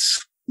peaceful.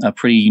 It's a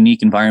pretty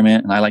unique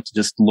environment, and I like to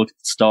just look at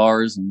the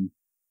stars. And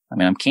I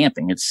mean, I'm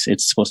camping. It's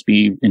supposed to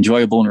be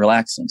enjoyable and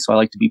relaxing. So I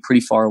like to be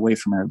pretty far away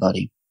from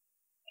everybody.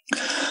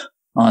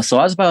 So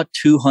I was about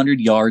 200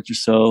 yards or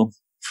so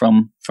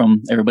from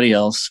everybody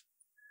else.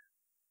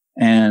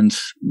 And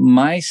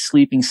my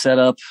sleeping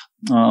setup,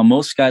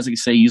 most guys, like I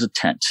say, use a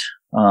tent.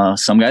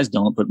 Some guys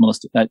don't, but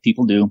most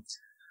people do.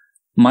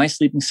 My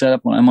sleeping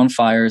setup when I'm on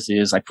fires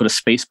is I put a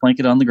space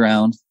blanket on the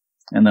ground,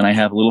 and then I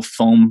have a little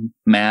foam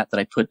mat that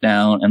I put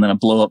down, and then a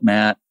blow up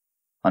mat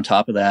on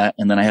top of that.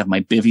 And then I have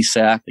my bivy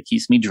sack that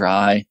keeps me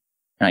dry,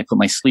 and I put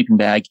my sleeping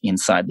bag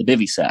inside the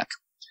bivy sack.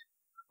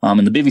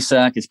 And the bivy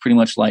sack is pretty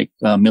much like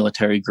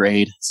military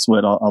grade. It's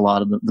what a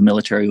lot of the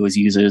military always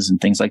uses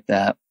and things like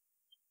that.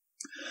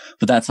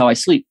 But that's how I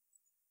sleep.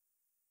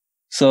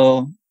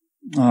 So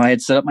I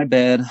had set up my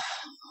bed,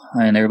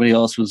 and everybody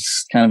else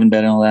was kind of in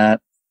bed and all that.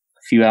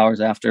 A few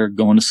hours after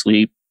going to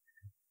sleep,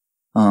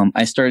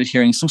 I started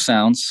hearing some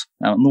sounds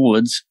out in the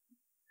woods.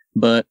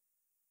 But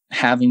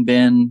having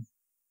been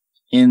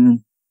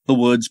in the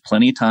woods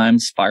plenty of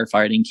times,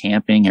 firefighting,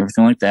 camping,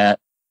 everything like that,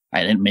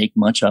 I didn't make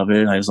much of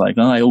it. I was like,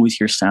 oh, I always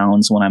hear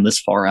sounds when I'm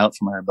this far out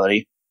from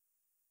everybody.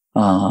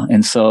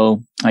 And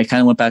so I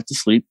kind of went back to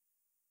sleep.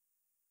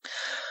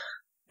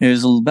 It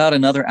was about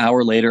another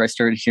hour later, I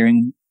started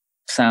hearing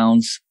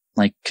sounds,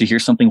 like could hear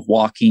something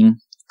walking,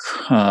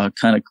 kind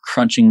of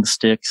crunching the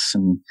sticks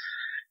and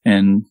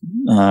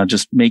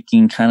just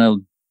making kind of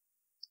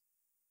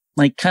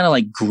like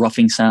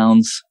gruffing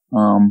sounds.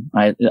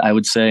 I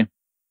would say.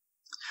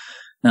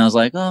 And I was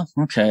like, oh,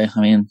 okay. I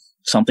mean,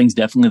 something's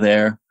definitely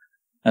there.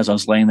 As I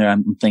was laying there,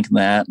 I'm thinking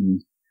that.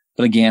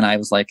 But again, I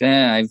was like,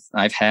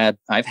 I've had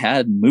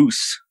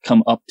moose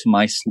come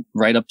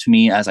right up to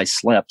me as I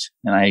slept,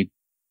 and I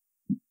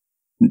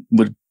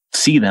would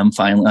see them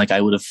finally. Like I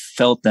would have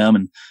felt them,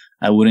 and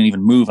I wouldn't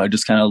even move. I'd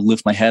just kind of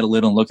lift my head a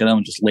little and look at them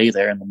and just lay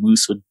there, and the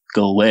moose would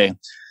go away.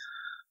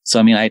 So,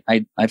 I mean,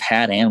 I've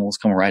had animals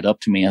come right up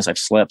to me as I've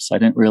slept, so I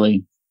didn't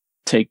really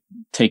take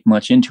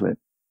much into it.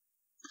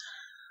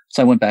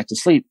 So I went back to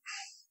sleep.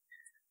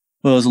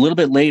 Well, it was a little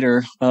bit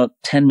later, about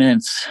 10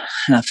 minutes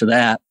after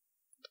that,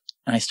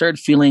 and I started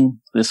feeling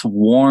this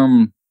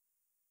warm,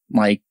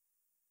 like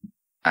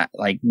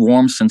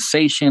warm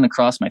sensation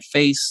across my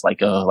face,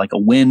 like a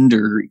wind,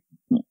 or,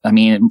 I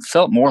mean, it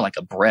felt more like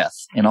a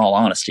breath, in all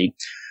honesty.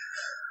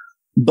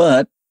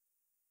 But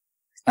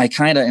and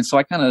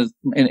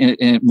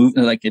it moved,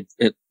 like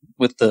it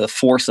with the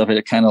force of it,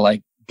 it kind of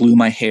like blew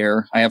my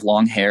hair. I have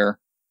long hair.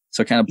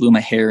 So it kind of blew my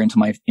hair into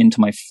my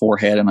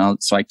forehead.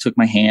 So I took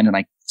my hand and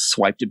I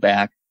swiped it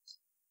back.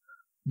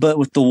 But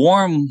with the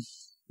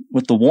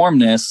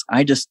warmness,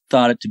 I just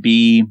thought it to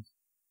be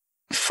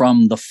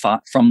from the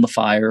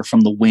fire,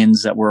 from the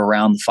winds that were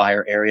around the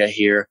fire area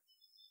here.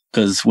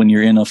 Because when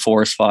you're in a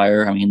forest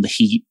fire, I mean, the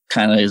heat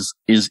kind of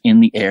is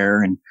in the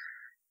air and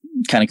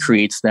kind of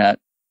creates that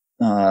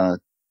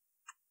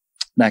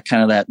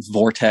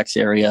vortex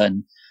area.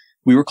 And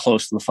we were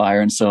close to the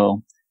fire. And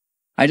so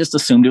I just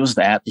assumed it was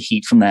the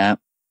heat from that.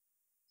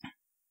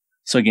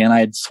 So again, I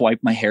had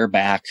swiped my hair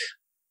back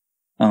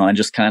and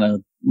just kind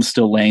of was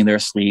still laying there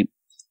asleep.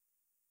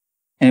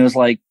 And it was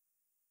like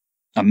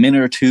a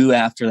minute or two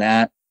after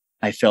that,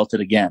 I felt it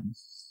again.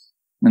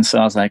 And so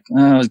I was like,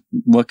 oh,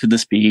 what could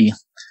this be?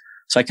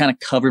 So I kind of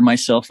covered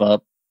myself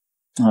up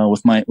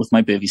with my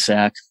bivy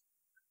sack.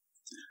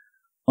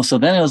 Well, so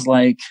then it was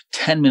like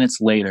 10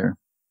 minutes later.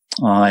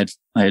 I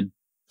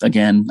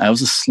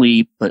was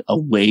asleep, but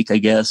awake, I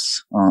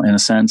guess, in a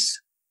sense.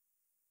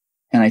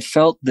 And I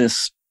felt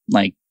this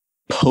like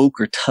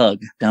poke or tug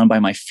down by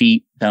my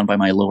feet, down by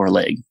my lower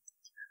leg.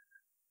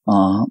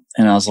 And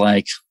I was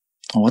like,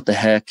 oh, what the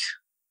heck?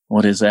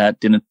 What is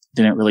that? Didn't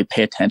really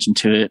pay attention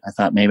to it. I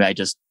thought maybe I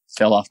just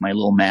fell off my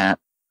little mat.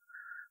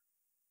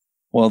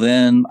 Well,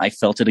 then I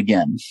felt it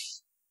again.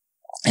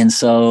 And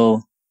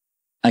so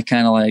I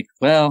kind of like,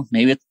 well,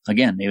 maybe it's a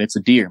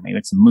deer. Maybe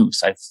it's a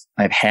moose.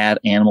 I've had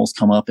animals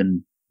come up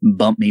and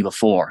bump me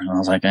before. And I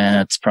was like,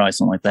 it's probably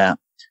something like that.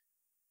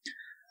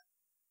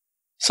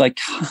 So I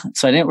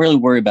didn't really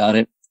worry about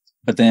it.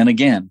 But then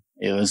again,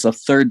 it was a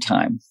third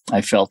time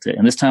I felt it.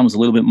 And this time was a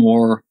little bit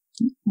more,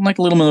 like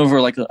a little bit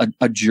over like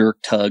a jerk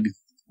tug.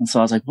 And so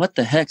I was like, what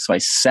the heck? So I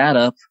sat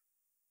up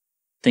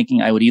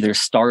thinking I would either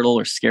startle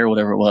or scare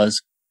whatever it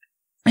was.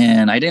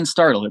 And I didn't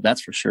startle it,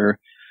 that's for sure.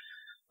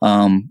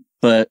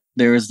 But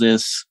there was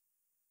this,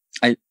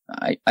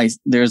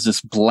 there's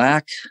this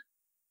black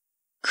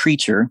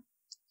creature,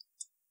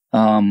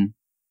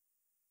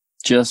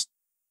 just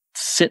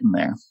sitting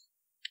there.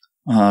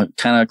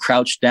 kind of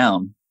crouched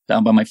down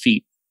by my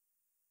feet.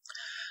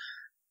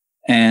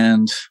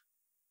 And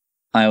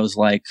I was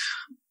like,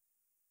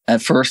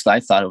 at first I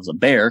thought it was a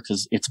bear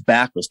because its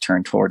back was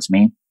turned towards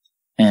me.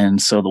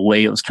 And so the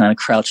way it was kind of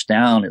crouched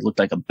down, it looked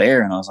like a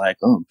bear. And I was like,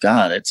 oh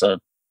God, it's a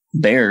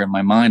bear. In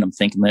my mind, I'm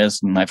thinking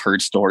this. And I've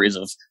heard stories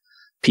of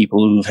people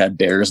who've had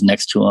bears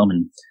next to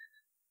them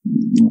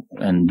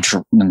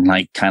and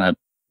like kind of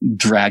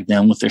drag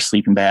them with their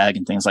sleeping bag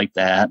and things like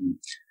that. And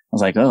I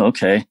was like, oh,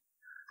 okay.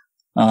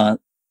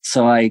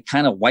 So I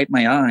kind of wiped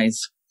my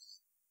eyes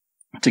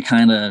to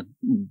kind of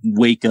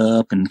wake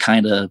up and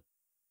kind of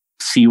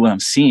see what I'm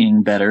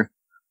seeing better.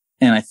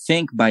 And I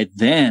think by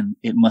then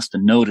it must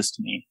have noticed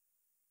me.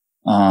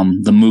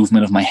 The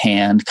movement of my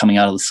hand coming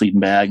out of the sleeping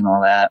bag and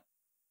all that.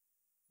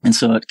 And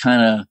so it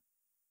kind of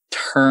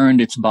turned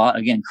its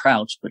body, again,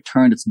 crouched, but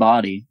turned its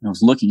body and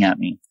was looking at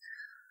me.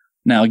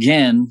 Now,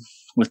 again,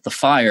 with the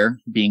fire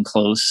being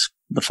close,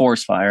 the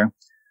forest fire,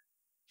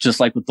 just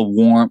like with the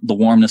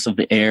warmness of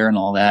the air and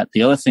all that,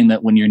 the other thing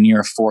that when you're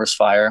near a forest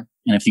fire,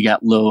 and if you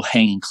got low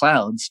hanging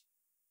clouds,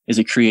 is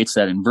it creates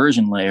that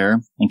inversion layer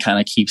and kind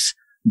of keeps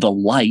the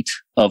light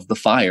of the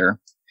fire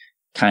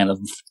kind of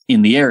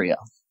in the area.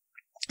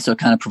 So it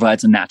kind of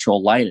provides a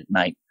natural light at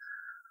night.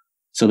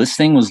 So this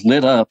thing was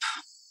lit up,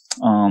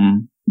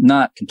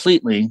 not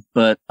completely,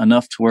 but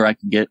enough to where I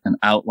could get an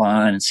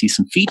outline and see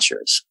some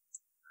features.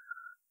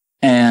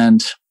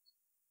 And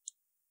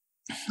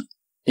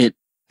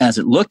as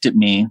it looked at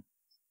me,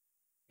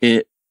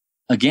 it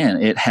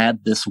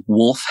had this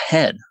wolf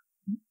head,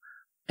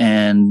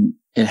 and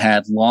it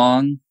had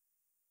long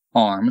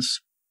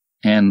arms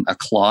and a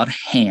clawed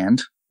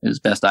hand, as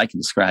best I can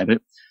describe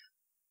it.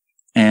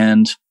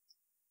 And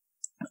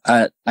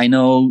I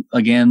know,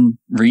 again,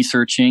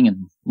 researching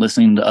and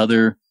listening to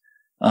other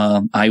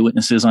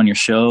eyewitnesses on your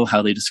show,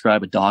 how they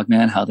describe a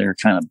dogman, how they're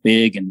kind of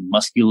big and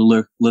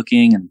muscular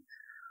looking. And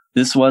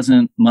this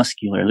wasn't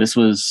muscular. This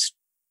was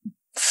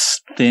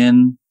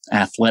thin,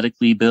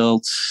 athletically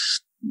built,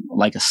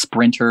 like a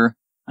sprinter.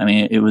 I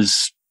mean, it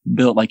was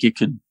built like it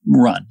could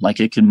run, like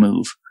it could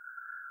move.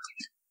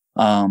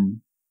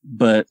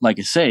 But like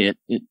I say,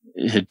 it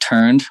had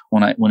turned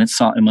when it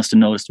saw, it must have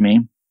noticed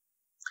me.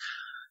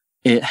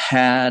 It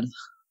had,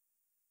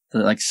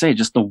 like I say,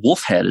 just the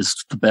wolf head is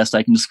the best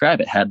I can describe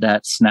it. It had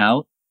that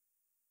snout.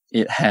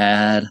 It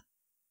had,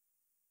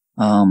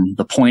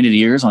 the pointed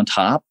ears on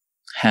top,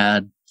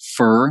 had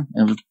fur.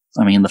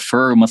 The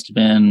fur must have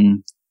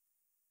been,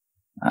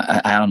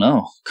 I don't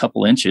know, a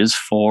couple inches,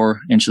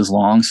 4 inches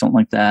long, something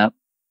like that.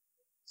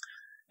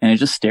 And it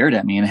just stared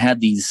at me, and it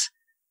had these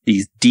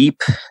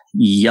deep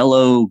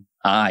yellow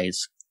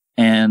eyes.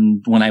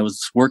 And when I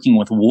was working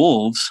with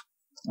wolves,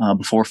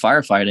 before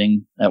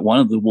firefighting at one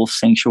of the wolf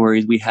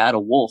sanctuaries, we had a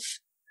wolf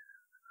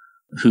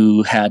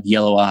who had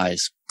yellow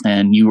eyes,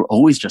 and you were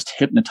always just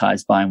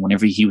hypnotized by him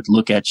whenever he would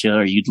look at you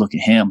or you'd look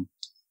at him.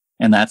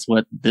 And that's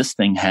what this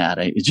thing had.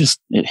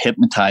 It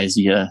hypnotized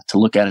you to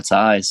look at its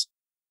eyes.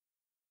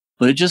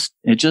 But it just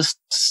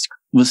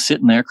was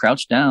sitting there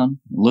crouched down,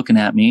 looking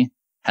at me,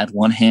 had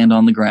one hand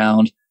on the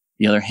ground,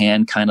 the other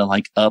hand kind of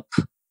like up,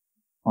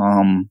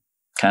 kind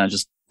of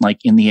just like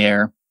in the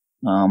air.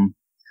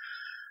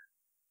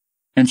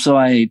 And so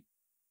I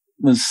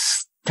was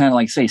kind of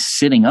like, say,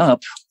 sitting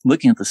up,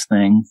 looking at this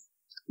thing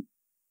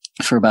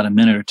for about a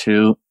minute or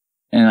two.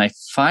 And I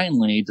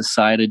finally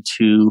decided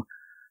to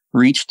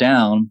reach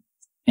down.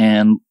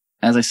 And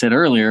as I said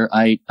earlier,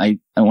 I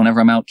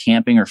whenever I'm out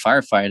camping or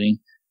firefighting,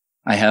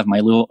 I have my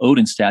little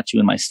Odin statue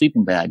in my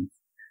sleeping bag.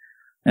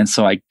 And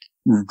so I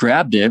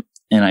grabbed it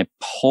and I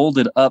pulled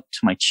it up to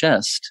my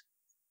chest,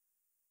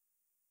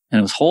 and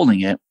it was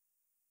holding it.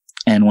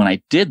 And when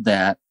I did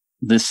that,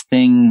 this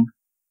thing,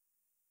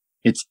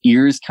 its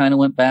ears kind of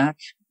went back,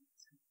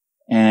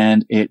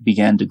 and it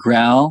began to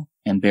growl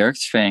and bare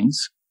its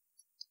fangs,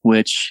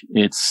 which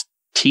its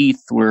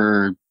teeth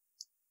were,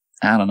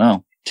 I don't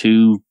know,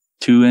 2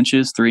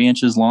 inches, 3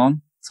 inches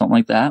long, something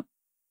like that.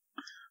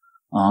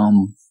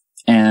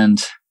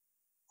 And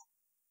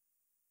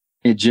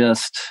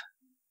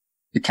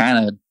it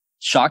kind of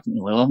shocked me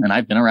a little. And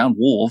I've been around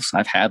wolves.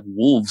 I've had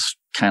wolves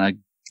kind of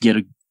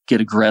get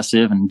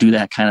aggressive and do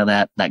that kind of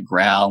that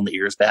growl and the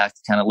ears back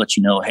to kind of let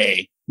you know,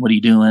 hey, what are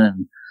you doing?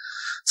 And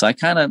so I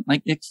kind of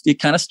like, it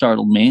kind of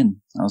startled me, and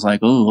I was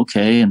like, oh,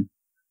 okay. And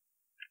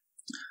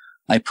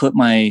I put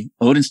my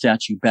Odin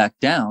statue back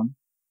down,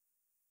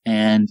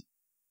 and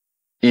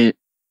it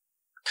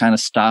kind of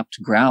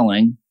stopped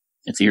growling.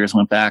 Its ears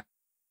went back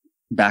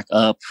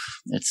up.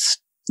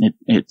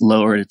 It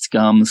lowered its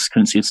gums,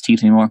 couldn't see its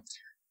teeth anymore.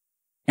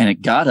 And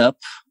it got up,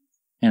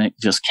 and it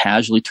just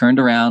casually turned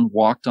around,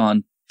 walked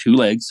on 2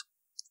 legs,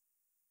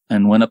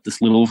 and went up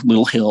this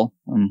little hill.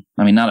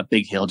 I mean, not a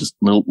big hill, just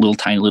little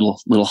tiny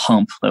little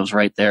hump that was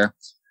right there.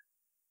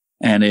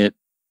 And it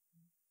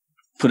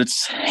put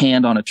its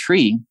hand on a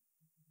tree,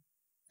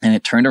 and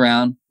it turned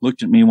around,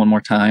 looked at me one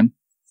more time,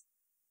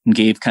 and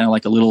gave kind of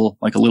like a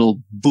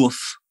little boof.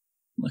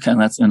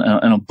 Kind of and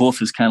a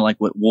boof is kind of like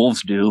what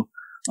wolves do,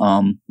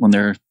 when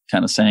they're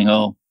kind of saying,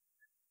 oh,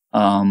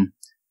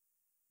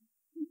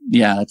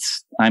 yeah,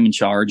 I'm in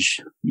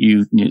charge.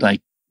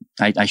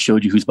 I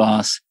showed you who's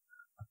boss.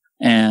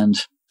 And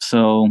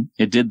so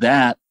it did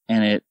that,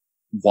 and it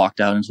walked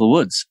out into the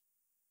woods.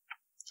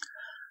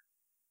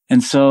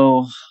 And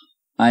so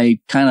I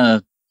kind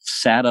of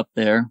sat up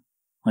there.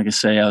 Like I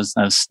say, I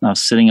was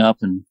sitting up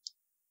and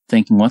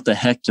thinking, what the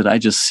heck did I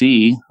just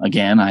see?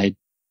 Again, I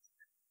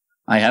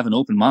have an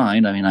open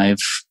mind. I mean, I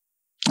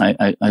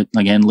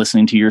again,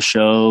 listening to your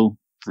show,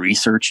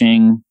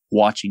 researching,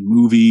 watching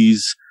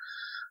movies,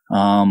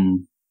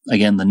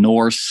 again, the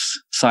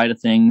Norse side of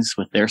things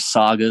with their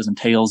sagas and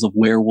tales of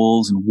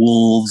werewolves and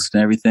wolves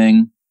and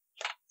everything.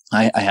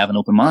 I have an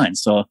open mind.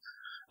 So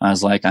I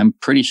was like, I'm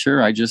pretty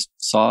sure I just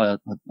saw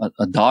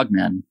a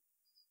Dogman.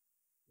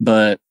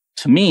 But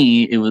to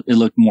me, it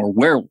looked more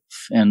werewolf.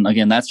 And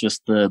again, that's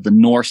just the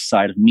Norse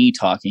side of me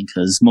talking,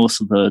 because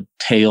most of the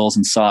tales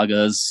and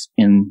sagas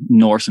in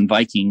Norse and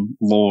Viking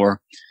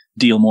lore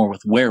deal more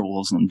with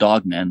werewolves than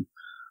dogmen.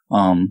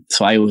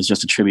 So I always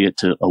just attribute it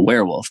to a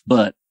werewolf.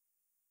 But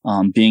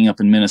being up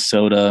in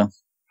Minnesota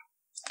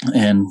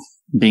and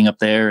being up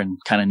there and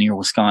kind of near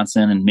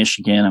Wisconsin and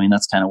Michigan, I mean,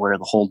 that's kind of where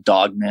the whole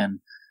dogmen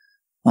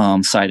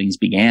sightings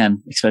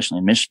began, especially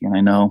in Michigan,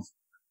 I know.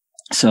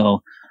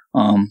 So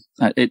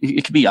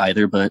it could be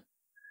either, but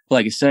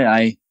like I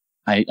say,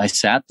 I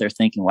sat there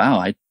thinking, wow,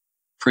 I'm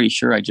pretty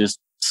sure I just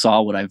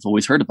saw what I've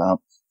always heard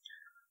about.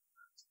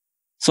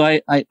 So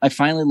I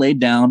finally laid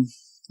down,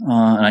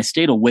 and I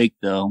stayed awake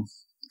though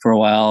for a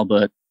while,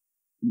 but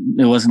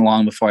it wasn't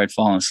long before I'd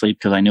fallen asleep,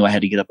 because I knew I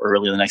had to get up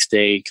early the next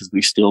day, because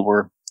we still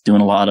were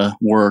doing a lot of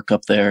work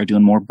up there,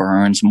 doing more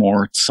burns,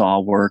 more saw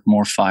work,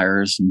 more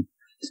fires. And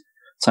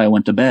so I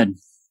went to bed,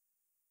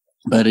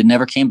 but it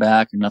never came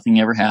back, and nothing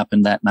ever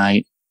happened that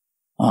night.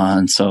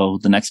 And so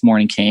the next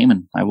morning came,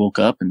 and I woke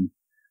up and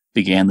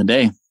began the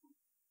day.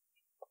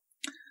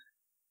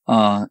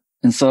 And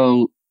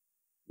so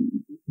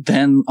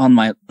then on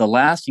the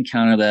last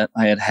encounter that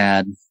I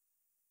had,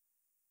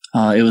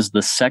 it was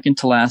the second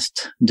to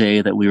last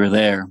day that we were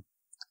there,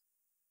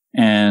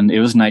 and it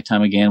was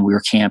nighttime again. We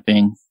were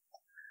camping,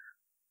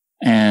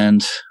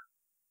 and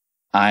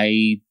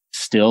I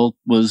still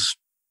was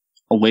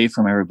away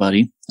from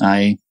everybody.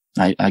 I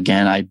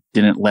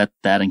didn't let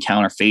that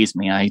encounter faze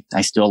me.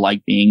 I still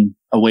like being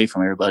away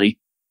from everybody.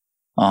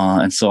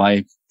 And so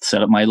I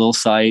set up my little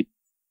site,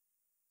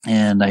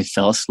 and I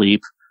fell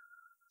asleep.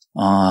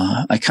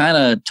 I kind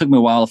of took me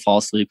a while to fall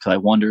asleep, because I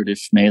wondered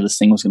if maybe this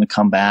thing was going to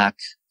come back.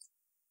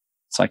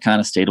 So I kind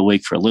of stayed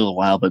awake for a little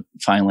while, but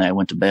finally I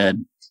went to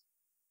bed.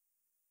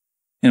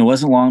 And it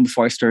wasn't long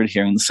before I started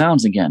hearing the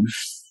sounds again.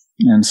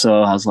 And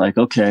so I was like,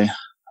 okay,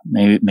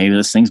 maybe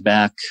this thing's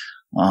back.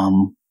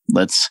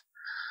 Let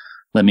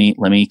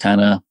me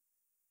kind of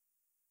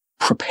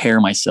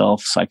prepare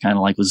myself. So I kind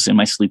of was in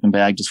my sleeping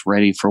bag, just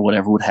ready for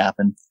whatever would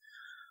happen.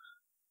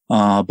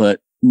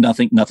 But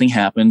nothing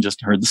happened,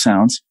 just heard the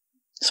sounds.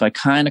 So I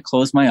kind of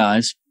closed my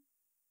eyes,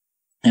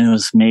 and it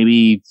was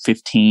maybe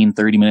 15,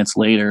 30 minutes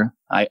later,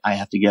 I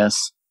have to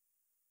guess,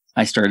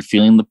 I started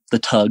feeling the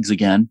tugs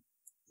again.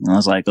 And I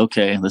was like,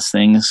 okay, this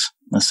thing's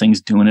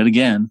doing it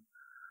again.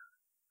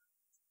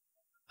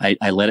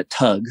 I let it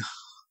tug.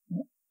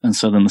 And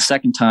so then the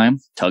second time,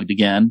 tugged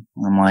again.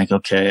 I'm like,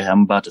 okay,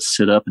 I'm about to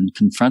sit up and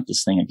confront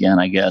this thing again,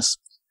 I guess.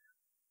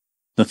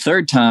 The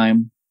third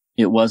time,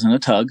 it wasn't a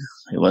tug.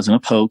 It wasn't a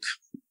poke.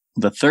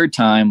 The third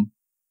time,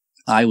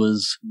 I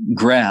was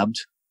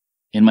grabbed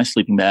in my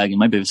sleeping bag, in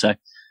my baby sack,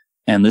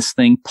 and this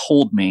thing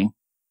pulled me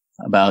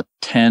about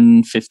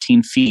 10,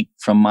 15 feet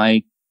from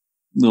my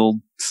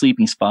little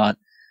sleeping spot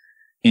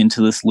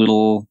into this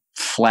little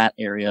flat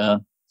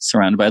area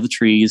surrounded by the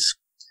trees.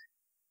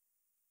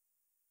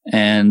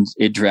 And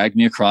it dragged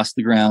me across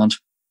the ground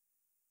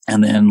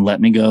and then let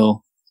me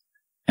go.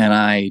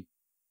 And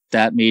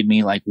that made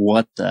me like,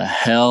 what the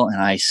hell? And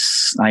I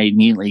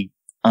immediately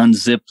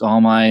unzipped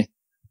all my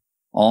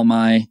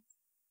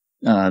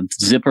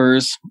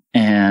zippers,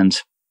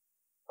 and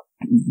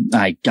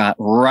I got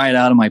right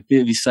out of my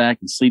bivy sack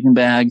and sleeping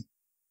bag.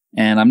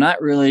 And I'm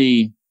not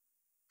really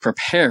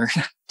prepared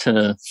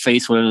to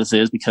face what this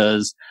is,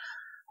 because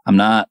when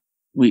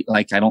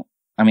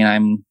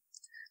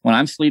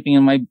I'm sleeping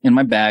in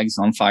my bags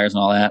on fires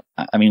and all that,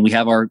 I mean, we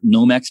have our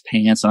Nomex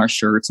pants and our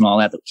shirts and all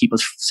that keep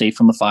us safe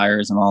from the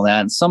fires and all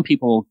that. And some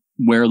people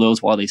wear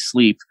those while they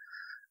sleep.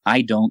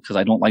 I don't, because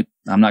I'm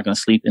not going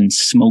to sleep in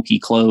smoky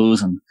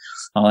clothes and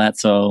all that.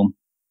 So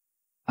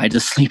I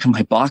just sleep in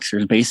my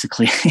boxers,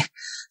 basically.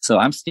 So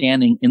I'm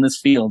standing in this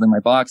field in my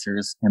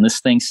boxers, and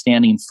this thing's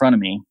standing in front of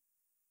me,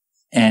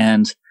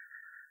 and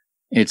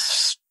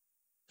it's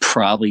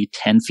probably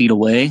 10 feet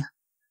away.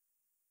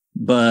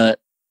 But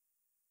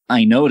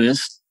I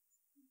noticed,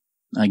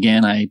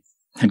 again, I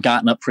had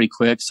gotten up pretty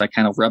quick, so I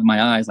kind of rubbed my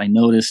eyes. I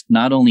noticed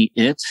not only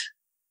it,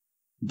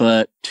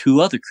 but two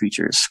other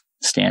creatures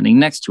standing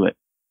next to it.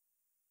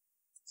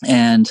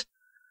 And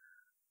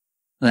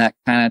that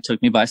kind of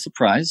took me by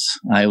surprise.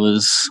 I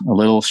was a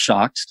little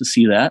shocked to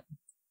see that.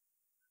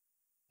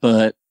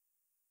 But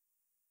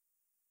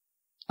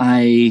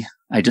I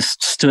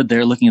just stood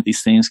there looking at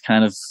these things,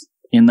 kind of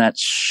in that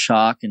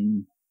shock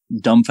and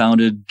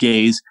dumbfounded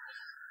gaze.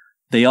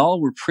 They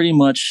all were pretty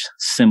much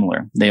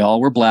similar. They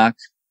all were black.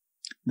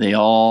 They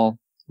all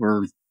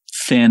were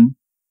thin,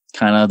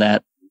 kind of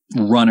that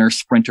runner,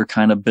 sprinter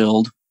kind of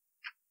build.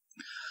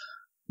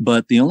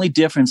 But the only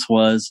difference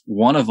was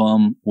one of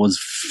them was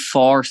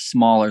far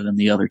smaller than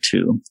the other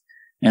two.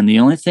 And the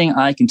only thing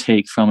I can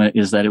take from it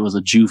is that it was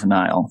a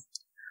juvenile.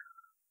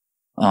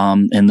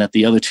 And that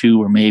the other two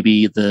were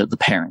maybe the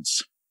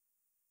parents.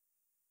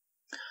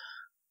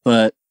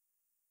 But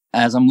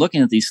as I'm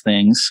looking at these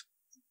things,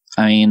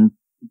 I mean,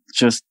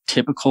 just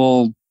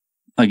typical,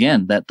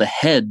 again, that the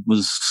head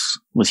was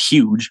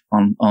huge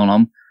on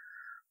them,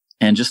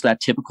 and just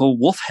that typical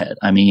wolf head.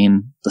 I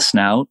mean, the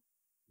snout,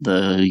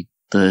 the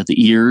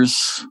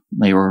ears,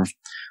 they were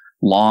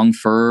long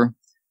fur,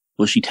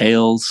 bushy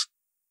tails.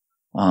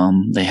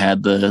 They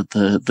had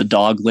the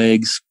dog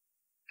legs,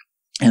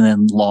 and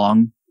then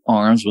long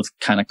arms with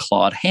kind of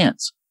clawed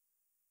hands.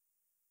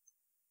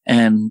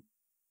 And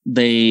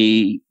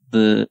the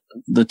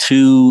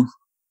two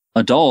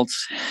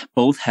adults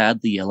both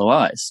had the yellow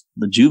eyes.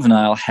 The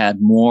juvenile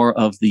had more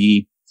of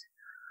they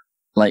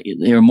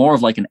were more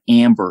of like an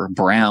amber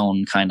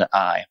brown kind of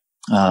eye,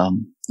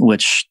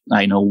 which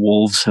I know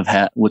wolves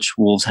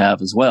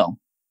have as well.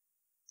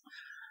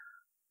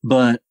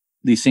 But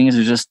these things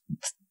are just,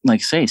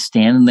 like I say,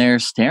 standing there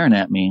staring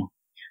at me,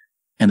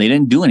 and they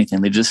didn't do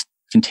anything. They just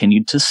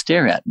continued to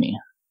stare at me.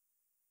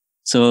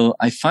 So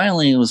I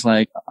finally was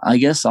like, I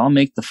guess I'll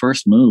make the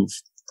first move.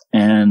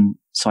 And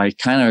so I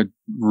kind of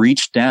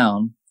reached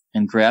down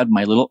and grabbed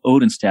my little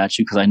Odin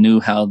statue, because I knew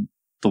how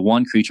the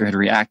one creature had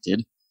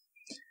reacted.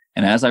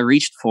 And as I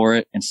reached for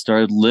it and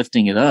started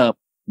lifting it up,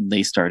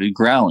 they started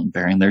growling,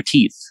 baring their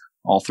teeth.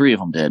 All three of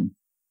them did.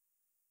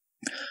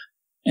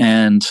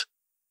 And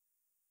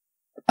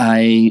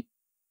I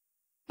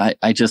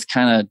just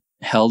kind of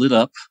held it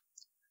up,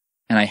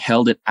 and I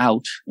held it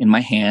out in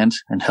my hand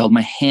and held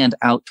my hand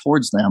out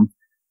towards them.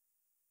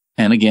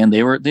 And again,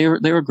 they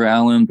were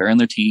growling, baring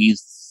their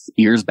teeth,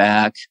 ears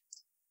back.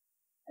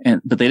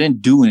 But they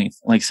didn't do anything.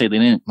 Like I say, they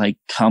didn't like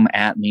come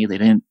at me. They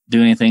didn't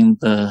do anything.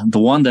 The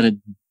one that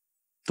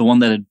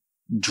had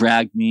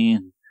dragged me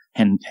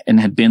and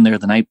had been there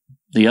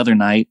the other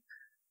night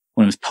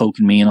when it was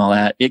poking me and all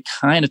that, it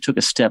kind of took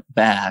a step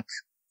back,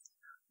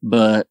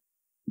 but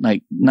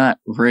like not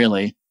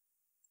really.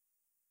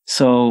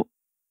 So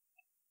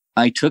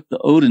I took the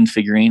Odin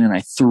figurine and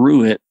I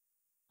threw it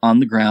on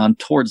the ground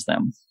towards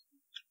them,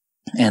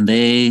 and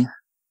they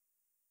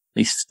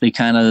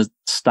kind of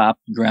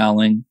stopped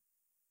growling,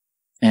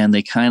 and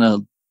they kind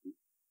of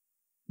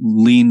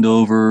leaned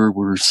over,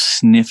 were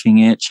sniffing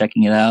it,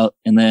 checking it out.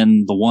 And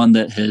then the one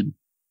that had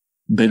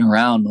been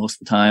around most of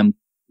the time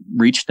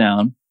reached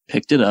down,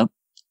 picked it up,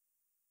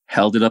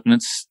 held it up in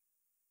its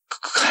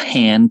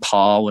hand,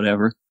 paw,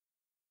 whatever.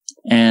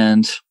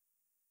 And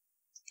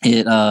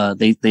they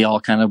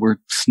all kind of were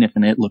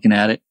sniffing it, looking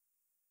at it.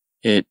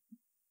 It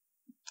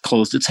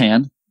closed its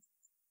hand,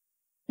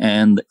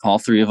 and all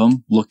three of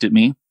them looked at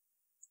me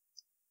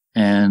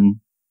and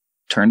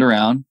turned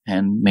around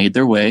and made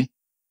their way,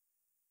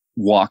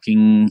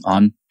 walking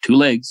on two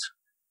legs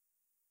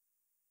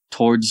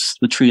towards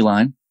the tree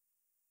line.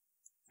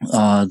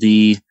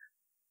 The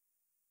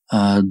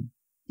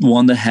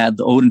one that had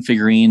the Odin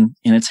figurine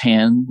in its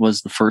hand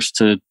was the first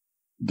to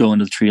go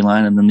into the tree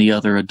line, and then the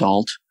other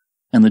adult,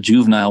 and the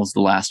juvenile was the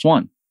last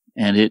one.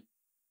 And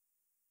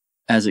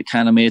as it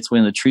kind of made its way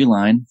in the tree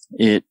line,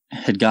 it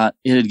had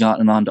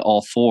gotten onto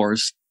all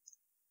fours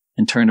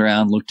and turned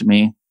around, looked at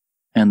me,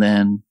 and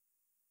then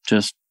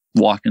just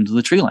walked into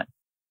the tree line.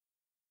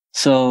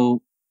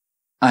 So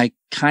I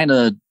kind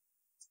of,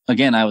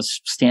 again, I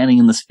was standing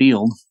in this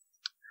field.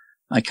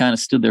 I kind of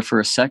stood there for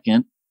a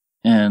second,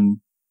 and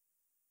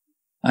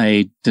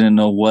I didn't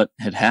know what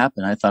had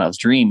happened. I thought I was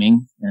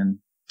dreaming,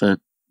 but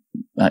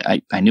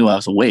I knew I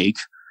was awake,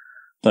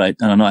 but I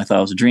don't know. I thought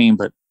it was a dream.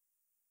 But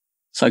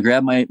so I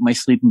grabbed my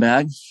sleeping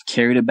bag,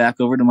 carried it back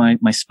over to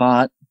my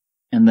spot,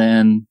 and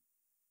then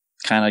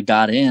kind of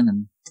got in,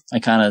 and I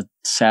kind of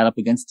sat up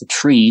against a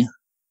tree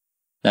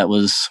that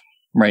was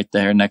right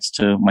there next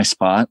to my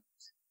spot.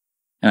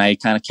 And I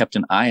kind of kept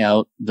an eye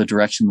out the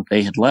direction that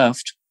they had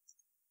left,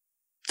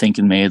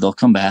 thinking maybe they'll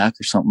come back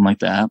or something like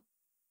that.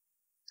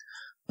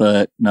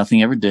 But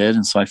nothing ever did.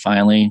 And so I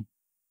finally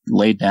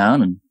laid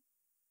down, and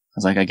I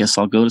was like, I guess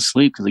I'll go to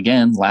sleep. Cause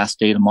again, last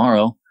day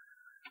tomorrow,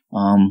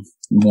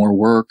 more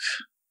work,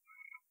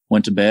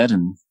 went to bed,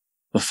 and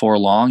before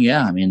long,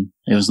 it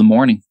was the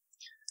morning.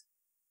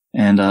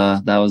 And,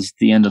 that was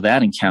the end of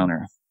that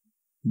encounter.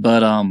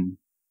 But,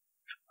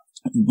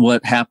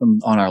 what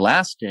happened on our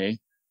last day,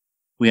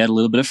 we had a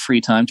little bit of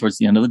free time towards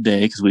the end of the day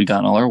because we'd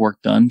gotten all our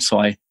work done. So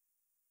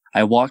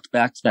I walked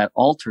back to that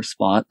altar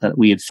spot that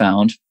we had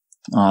found,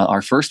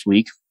 our first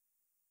week.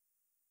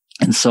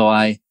 And so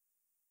I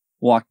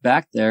walked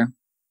back there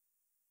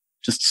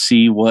just to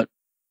see what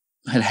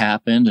had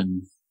happened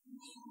and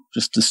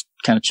just to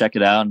kind of check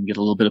it out and get a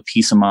little bit of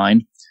peace of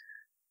mind.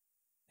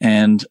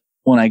 And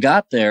when I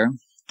got there,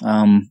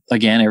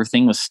 again,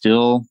 everything was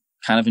still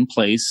kind of in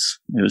place.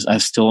 I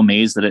was still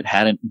amazed that it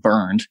hadn't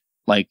burned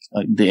like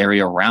the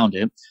area around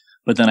it.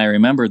 But then I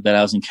remembered that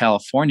I was in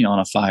California on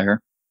a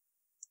fire,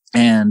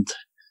 and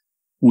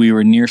we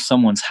were near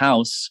someone's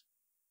house,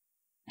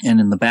 and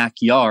in the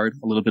backyard,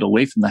 a little bit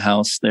away from the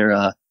house,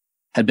 there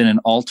had been an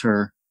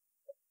altar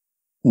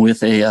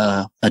with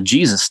a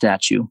Jesus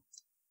statue,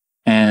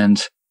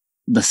 and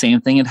the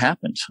same thing had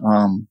happened.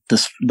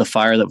 The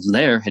fire that was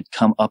there had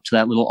come up to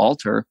that little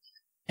altar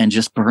and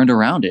just burned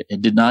around it.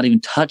 It did not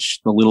even touch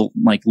the little,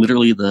 like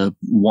literally the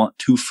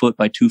 2 foot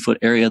by 2 foot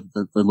area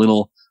that the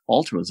little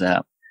altar was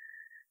at.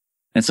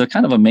 And so it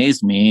kind of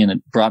amazed me, and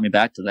it brought me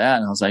back to that.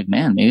 And I was like,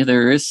 man, maybe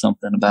there is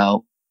something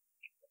about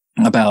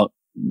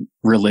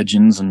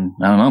religions, and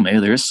I don't know, maybe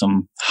there is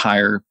some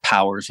higher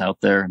powers out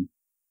there.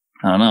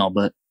 I don't know,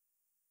 but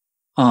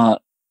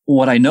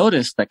what I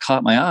noticed that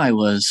caught my eye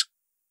was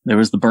there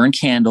was the burned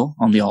candle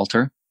on the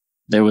altar.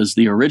 There was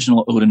the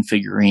original Odin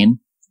figurine,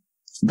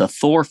 the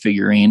Thor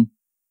figurine,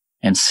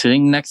 and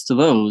sitting next to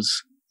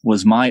those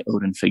was my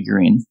Odin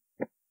figurine.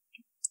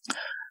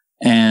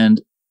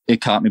 And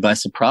it caught me by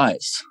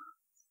surprise.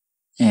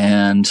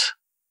 And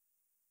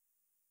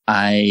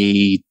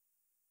I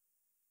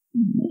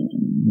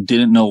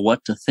didn't know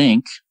what to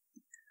think.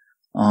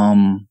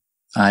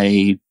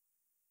 I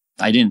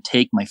didn't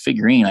take my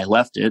figurine. I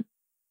left it.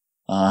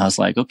 I was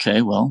like,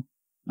 okay, well,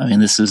 I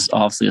mean, this is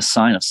obviously a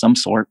sign of some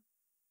sort.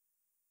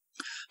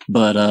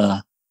 But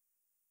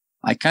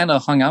I kind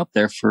of hung out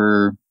there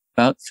for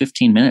about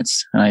 15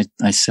 minutes, and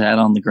I sat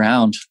on the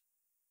ground,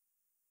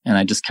 and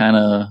I just kind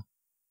of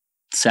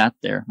sat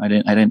there. I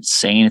didn't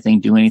say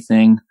anything, do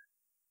anything.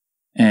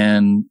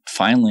 And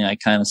finally, I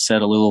kind of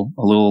said a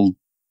little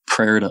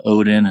prayer to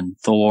Odin and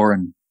Thor,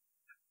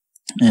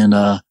 and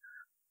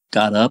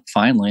got up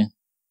finally.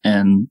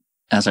 And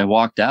as I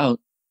walked out,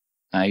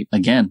 I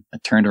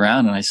turned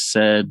around and I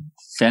said,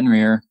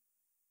 Fenrir,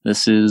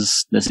 this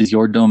is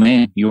your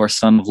domain. You are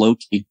son of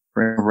Loki,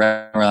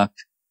 Ragnarok.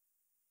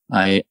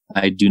 I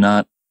do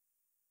not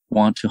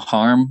want to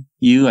harm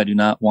you. I do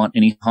not want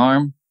any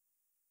harm.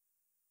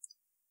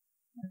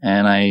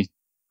 And I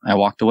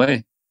walked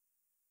away.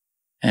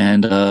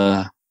 And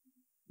the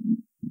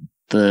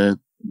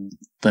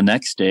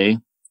next day,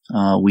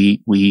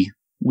 we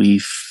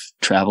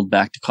traveled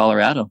back to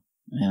Colorado,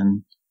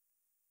 and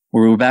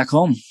we were back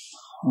home.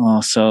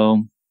 But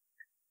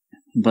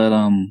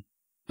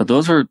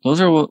those are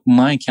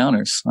my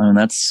encounters. I mean,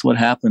 that's what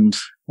happened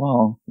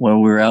while we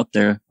were out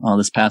there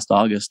this past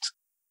August.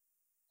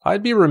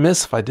 I'd be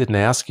remiss if I didn't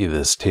ask you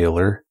this,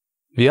 Taylor.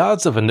 The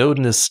odds of an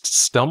Odinist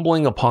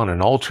stumbling upon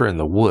an altar in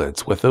the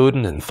woods with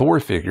Odin and Thor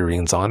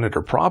figurines on it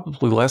are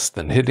probably less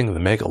than hitting the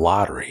mega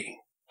lottery.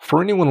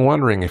 For anyone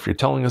wondering if you're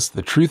telling us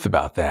the truth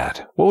about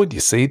that, what would you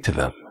say to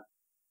them?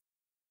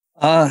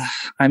 I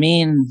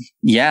mean,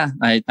 yeah,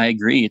 I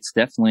agree. It's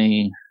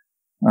definitely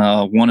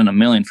 1 in a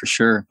million for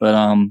sure. But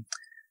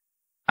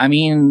I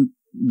mean,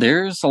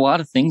 there's a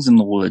lot of things in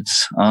the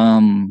woods.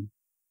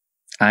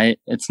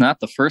 It's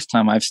not the first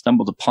time I've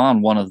stumbled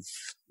upon one of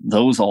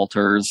those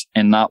altars,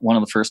 and not one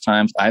of the first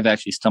times I've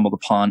actually stumbled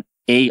upon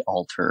a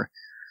altar.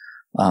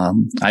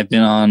 I've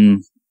been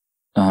on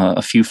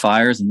a few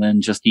fires, and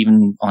then just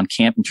even on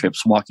camping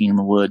trips, walking in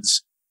the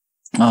woods,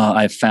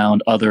 I've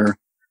found other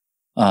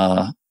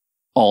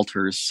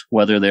altars,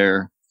 whether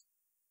they're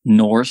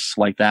Norse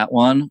like that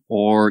one,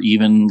 or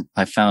even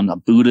I found a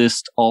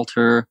Buddhist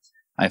altar.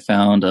 I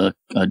found a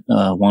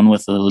one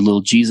with a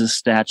little Jesus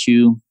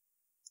statue.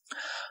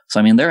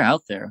 So I mean, they're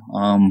out there.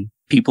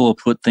 People will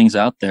put things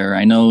out there.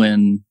 I know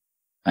in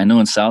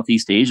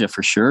Southeast Asia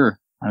for sure.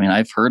 I mean,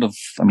 I've heard of.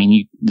 I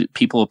mean,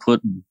 people will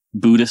put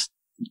Buddhist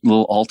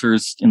little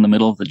altars in the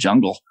middle of the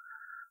jungle,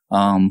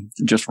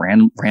 just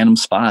random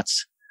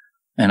spots.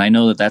 And I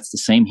know that that's the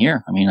same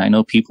here. I mean, I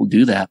know people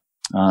do that.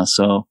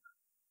 So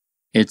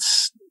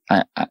it's.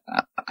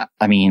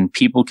 I mean,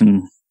 people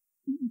can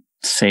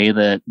say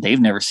that they've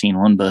never seen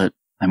one, but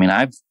I mean,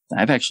 I've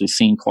actually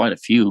seen quite a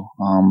few.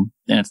 And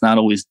it's not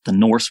always the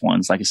Norse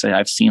ones. Like I say,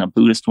 I've seen a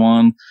Buddhist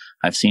one.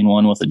 I've seen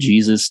one with a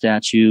Jesus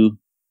statue.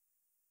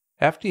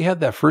 After you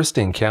had that first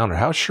encounter,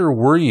 how sure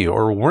were you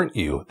or weren't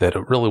you that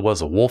it really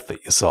was a wolf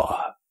that you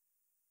saw?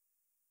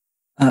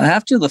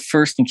 After the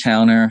first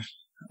encounter,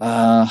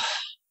 I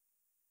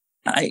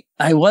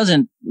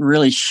wasn't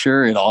really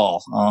sure at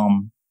all.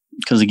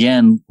 Because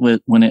again,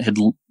 when it had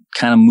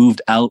kind of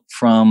moved out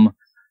from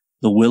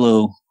the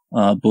willow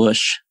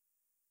bush,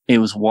 it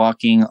was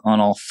walking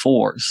on all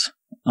fours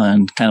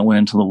and kind of went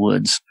into the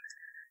woods.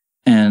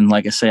 And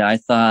like I say, I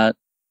thought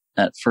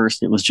at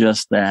first it was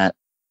just that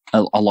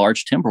a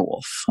large timber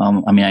wolf.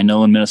 I mean, I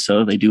know in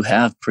Minnesota they do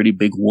have pretty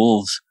big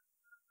wolves.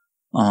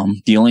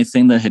 The only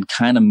thing that had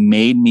kind of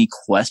made me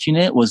question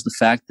it was the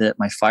fact that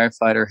my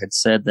firefighter had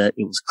said that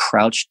it was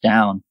crouched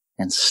down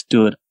and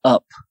stood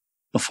up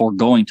before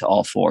going to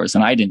all fours.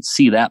 And I didn't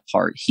see that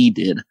part. He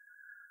did.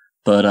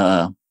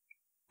 But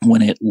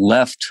when it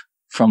left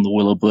from the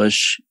willow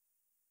bush,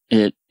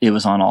 it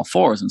was on all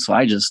fours. And so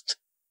I just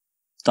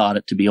thought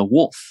it to be a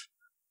wolf.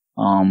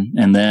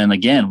 And then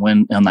again,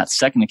 when on that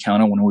second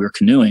encounter, when we were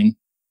canoeing,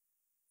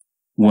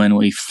 when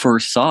we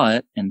first saw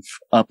it, and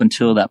up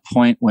until that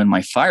point when my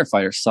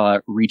firefighter saw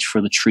it reach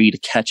for the tree to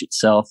catch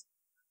itself,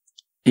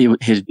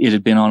 it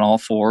had been on all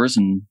fours.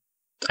 And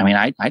I mean,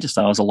 I just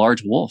thought it was a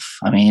large wolf.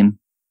 I mean,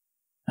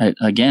 and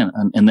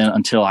then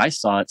until I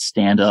saw it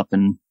stand up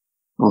and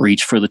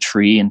reach for the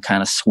tree and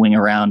kind of swing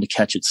around to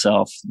catch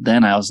itself,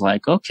 then I was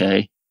like,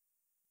 okay,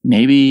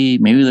 maybe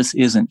this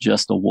isn't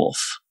just a wolf.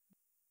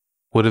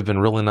 Would have been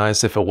really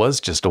nice if it was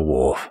just a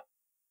wolf.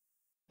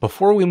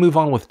 Before we move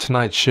on with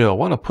tonight's show, I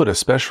want to put a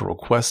special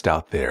request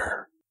out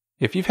there.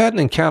 If you've had an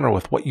encounter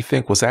with what you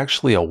think was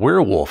actually a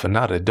werewolf and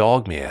not a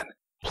dogman,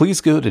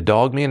 please go to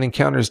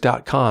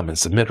dogmanencounters.com and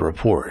submit a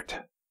report.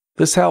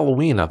 This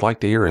Halloween, I'd like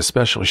to hear a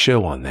special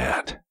show on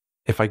that.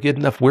 If I get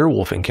enough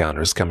werewolf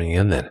encounters coming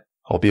in, then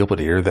I'll be able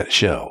to hear that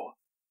show.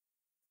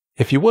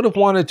 If you would have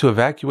wanted to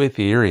evacuate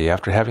the area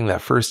after having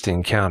that first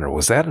encounter,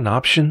 was that an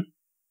option?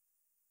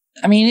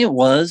 I mean, it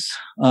was.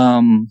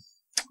 When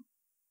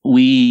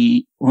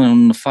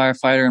the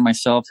firefighter and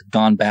myself had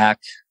gone back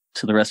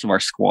to the rest of our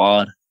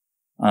squad,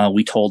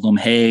 we told them,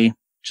 hey,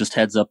 just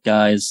heads up,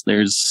 guys,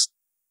 there's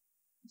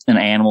an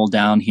animal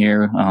down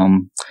here.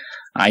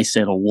 I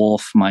said a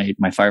wolf. My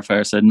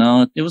firefighter said,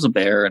 no, it was a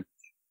bear.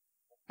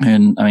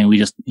 And I mean,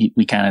 we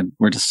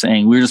were just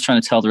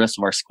trying to tell the rest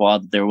of our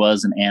squad that there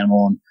was an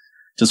animal, and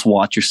just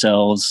watch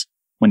yourselves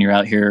when you're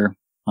out here,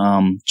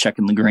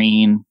 checking the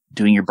green,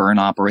 doing your burn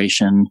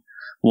operation,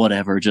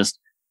 whatever. Just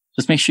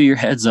make sure your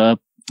head's up,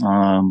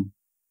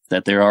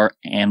 that there are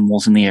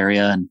animals in the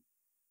area. And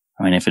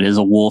I mean, if it is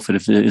a wolf,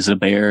 if it is a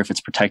bear, if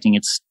it's protecting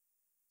its,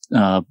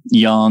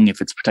 young,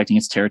 if it's protecting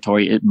its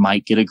territory, it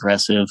might get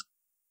aggressive.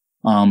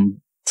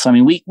 So I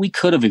mean, we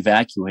could have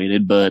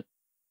evacuated, but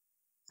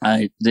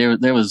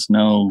there was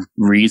no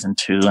reason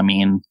to. I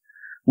mean,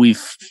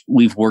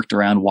 we've worked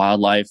around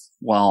wildlife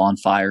while on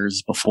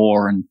fires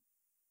before, and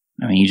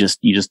I mean, you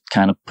just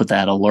kind of put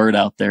that alert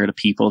out there to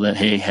people that,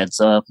 hey, heads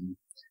up. And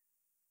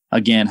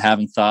again,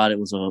 having thought it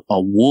was a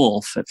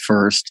wolf at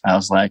first, I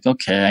was like,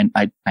 okay,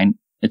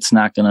 it's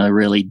not going to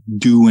really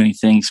do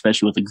anything,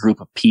 especially with a group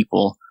of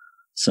people.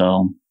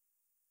 So.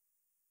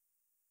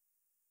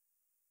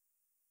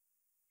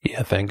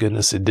 Yeah, thank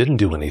goodness it didn't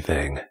do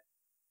anything.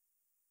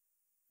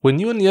 When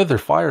you and the other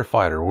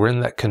firefighter were in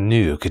that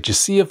canoe, could you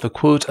see if the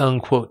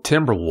quote-unquote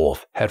timber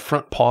wolf had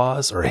front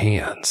paws or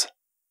hands?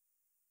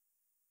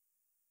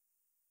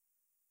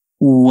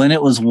 When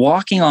it was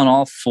walking on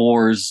all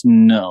fours,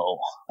 no.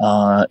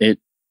 It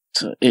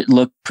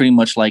looked pretty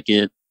much like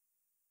it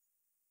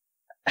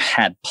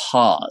had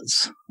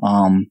paws.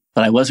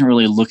 But I wasn't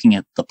really looking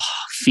at the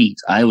feet.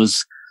 I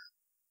was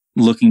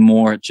looking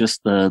more at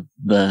just the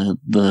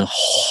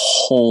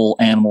whole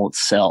animal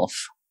itself.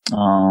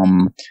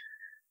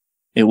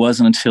 It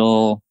wasn't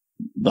until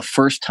the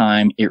first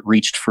time it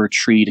reached for a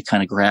tree to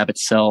kind of grab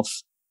itself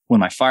when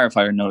my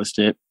firefighter noticed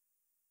it.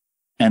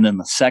 And then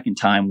the second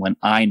time when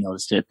I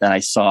noticed it, that I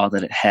saw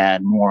that it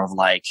had more of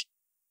like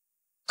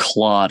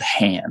clawed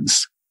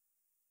hands.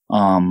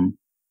 And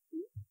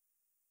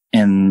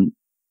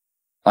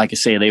like I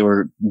say, they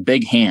were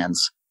big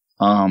hands.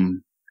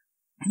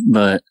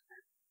 But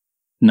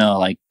no,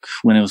 like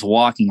when it was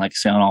walking, like I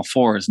say, on all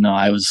fours, no,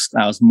 I was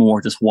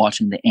more just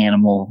watching the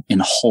animal in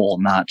whole,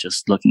 not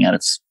just looking at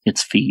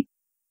its feet.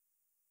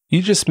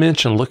 You just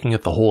mentioned looking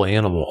at the whole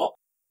animal.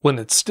 When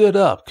it stood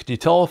up, could you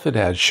tell if it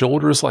had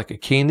shoulders like a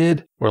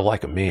canid or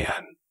like a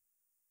man?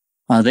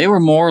 They were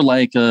more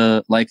like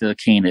a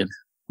canid.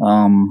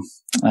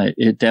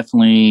 It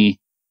definitely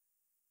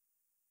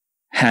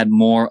had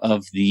more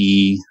of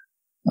the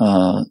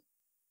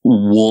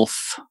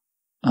wolf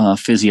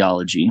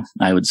physiology,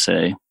 I would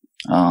say,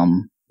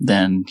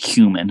 than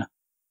human.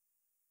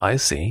 I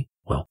see.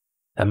 Well,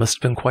 that must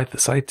have been quite the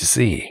sight to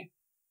see.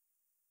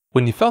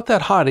 When you felt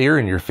that hot air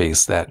in your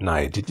face that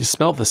night, did you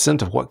smell the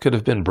scent of what could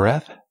have been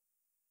breath?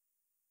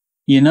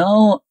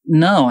 No,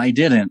 I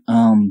didn't.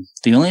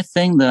 The only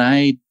thing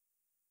that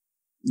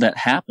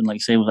happened, like I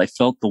say, was I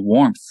felt the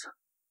warmth.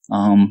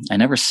 I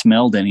never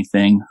smelled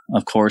anything.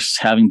 Of course,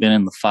 having been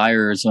in the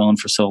fire zone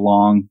for so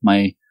long,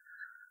 my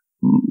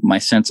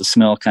sense of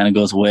smell kind of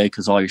goes away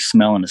because all you're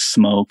smelling is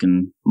smoke,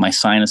 and my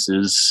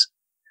sinuses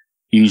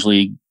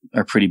usually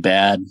are pretty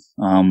bad.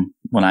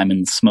 When I'm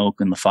in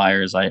smoke in the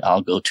fires,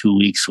 I'll go 2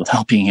 weeks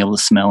without being able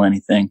to smell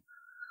anything.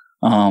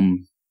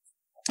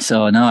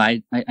 So no,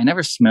 I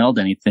never smelled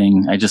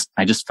anything. I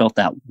just felt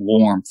that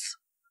warmth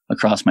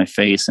across my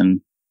face.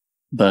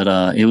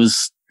 But it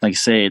was, like I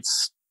say,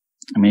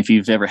 if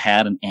you've ever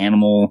had an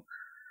animal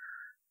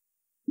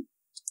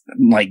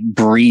like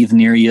breathe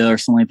near you or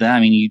something like that, I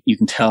mean, you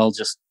can tell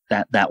just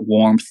that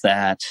warmth,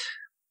 that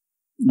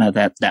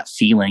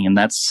feeling. And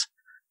that's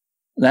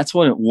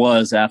what it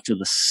was. After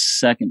the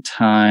second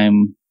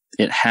time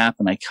it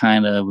happened, I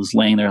kind of was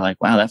laying there like,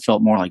 wow, that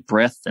felt more like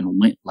breath than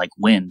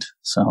wind.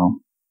 So.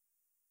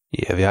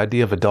 Yeah, the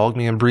idea of a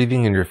dogman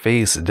breathing in your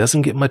face, it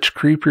doesn't get much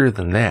creepier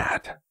than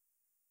that.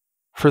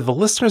 For the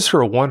listeners who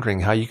are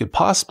wondering how you could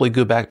possibly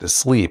go back to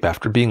sleep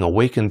after being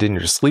awakened in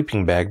your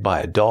sleeping bag by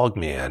a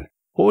dogman,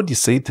 what would you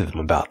say to them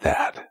about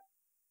that?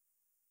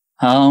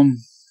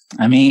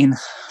 I mean,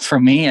 for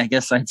me, I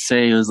guess I'd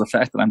say it was the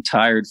fact that I'm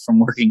tired from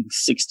working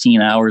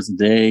 16 hours a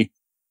day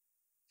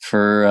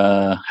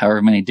for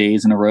however many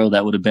days in a row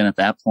that would have been at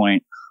that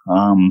point.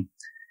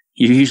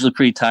 You're usually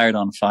pretty tired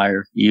on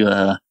fire. You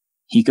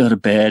go to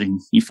bed and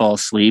you fall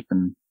asleep,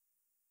 and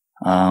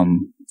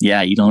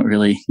yeah, you don't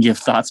really give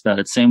thoughts about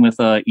it. Same with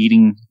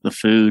eating the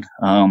food.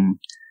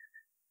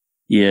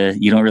 Yeah,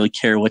 you don't really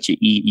care what you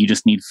eat. You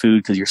just need food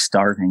because you're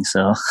starving.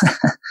 So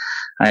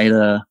I'd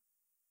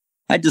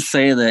just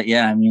say that,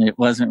 yeah, I mean, it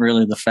wasn't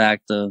really the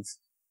fact of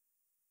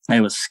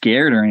I was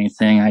scared or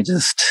anything. I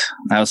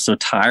was so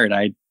tired.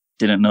 I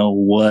didn't know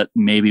what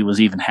maybe was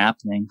even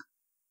happening.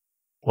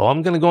 Well,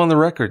 I'm going to go on the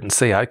record and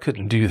say I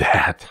couldn't do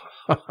that.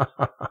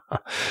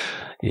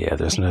 Yeah,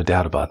 there's no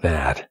doubt about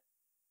that.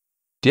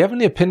 Do you have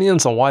any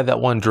opinions on why that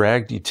one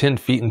dragged you 10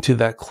 feet into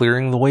that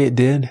clearing the way it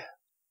did?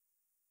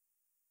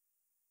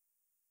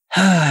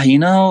 You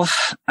know,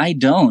 I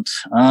don't.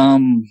 I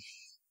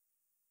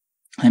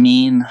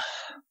mean,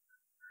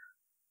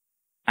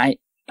 I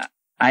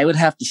would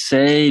have to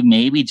say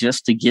maybe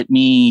just to get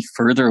me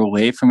further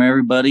away from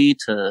everybody,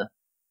 to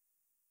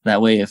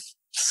that way if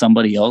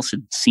somebody else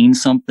had seen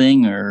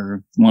something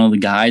or one of the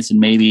guys had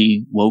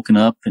maybe woken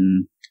up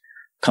and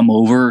come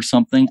over or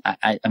something.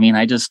 I mean,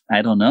 I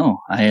don't know.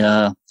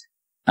 I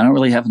don't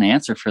really have an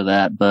answer for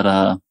that, but,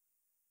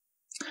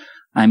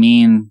 I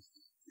mean,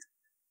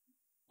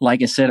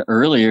 like I said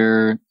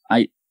earlier,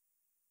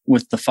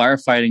 with the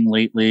firefighting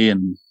lately,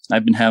 and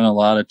I've been having a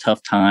lot of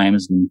tough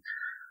times, and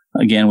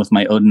again, with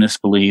my Odinist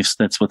beliefs,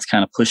 that's what's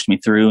kind of pushed me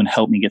through and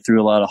helped me get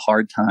through a lot of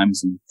hard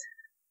times. And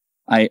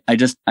I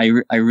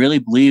really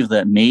believe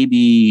that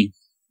maybe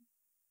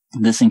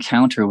this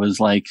encounter was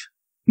like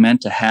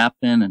meant to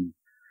happen, and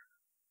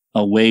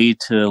a way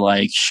to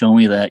like show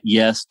me that,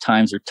 yes,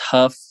 times are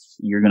tough.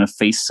 You're going to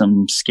face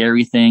some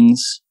scary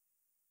things,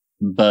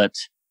 but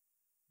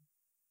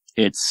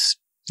it's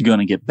going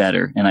to get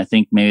better. And I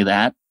think maybe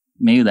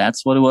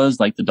that's what it was.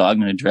 Like the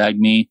Dogman had dragged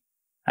me.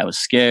 I was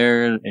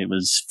scared. It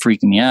was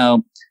freaking me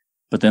out.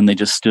 But then they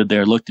just stood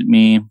there, looked at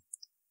me.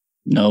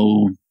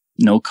 No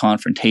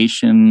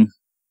confrontation,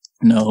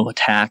 no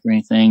attack or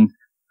anything.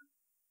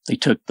 They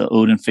took the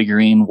Odin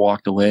figurine,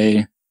 walked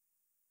away.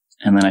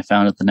 And then I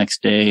found it the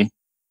next day.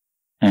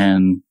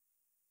 And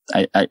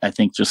I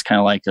think just kind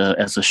of like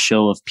as a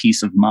show of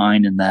peace of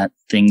mind, and that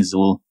things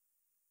will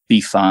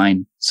be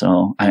fine.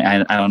 So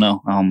I don't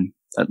know.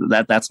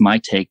 That's my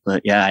take,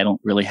 but yeah, I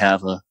don't really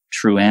have a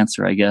true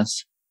answer, I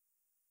guess.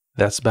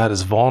 That's about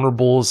as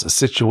vulnerable as a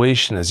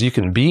situation as you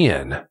can be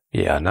in.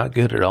 Yeah, not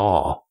good at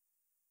all.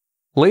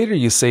 Later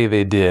you say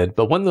they did,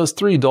 but when those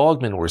 3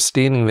 dogmen were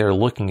standing there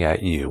looking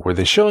at you, were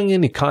they showing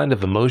any kind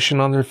of emotion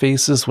on their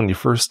faces when you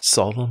first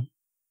saw them?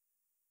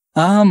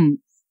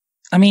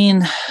 I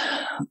mean,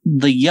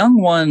 the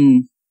young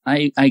one,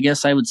 I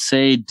guess I would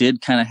say,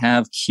 did kind of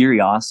have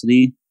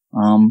curiosity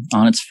on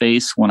its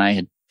face when I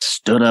had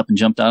stood up and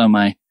jumped out of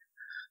my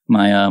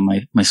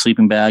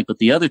sleeping bag. But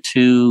the other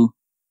 2,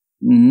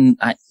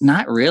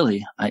 not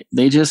really.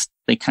 They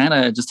kind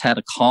of just had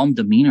a calm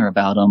demeanor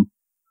about them,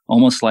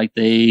 almost like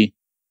basically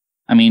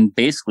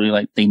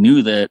like they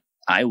knew that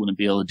I wouldn't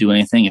be able to do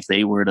anything if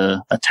they were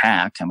to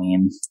attack. I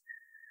mean,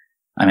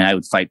 I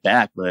would fight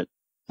back, but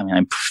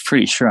I'm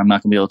pretty sure I'm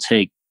not going to be able to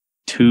take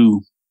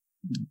 2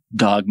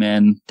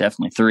 dogmen,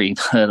 definitely 3.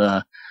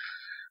 But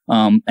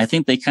I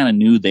think they kind of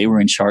knew they were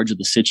in charge of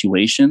the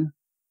situation,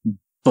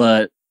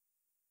 but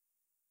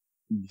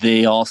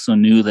they also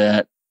knew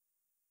that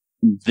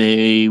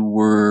they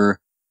were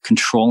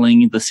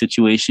controlling the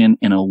situation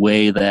in a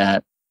way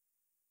that,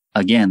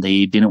 again,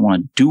 they didn't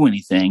want to do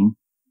anything.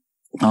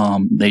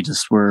 They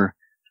just were,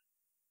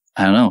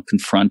 I don't know,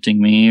 confronting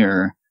me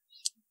or,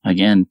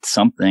 again,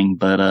 something.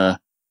 But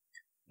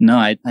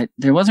no,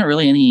 there wasn't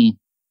really any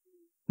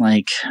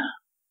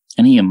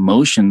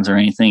emotions or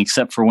anything,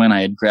 except for when I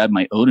had grabbed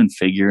my Odin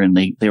figure and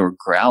they were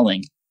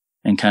growling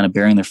and kind of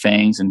baring their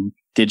fangs, and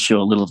did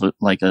show a little bit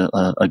like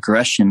a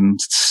aggression,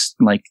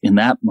 like in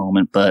that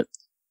moment. But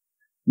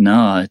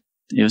no,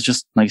 it was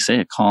just, like I say,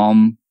 a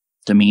calm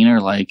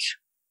demeanor, like,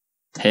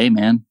 hey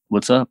man,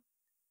 what's up?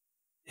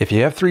 If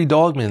you have 3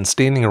 dogmen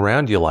standing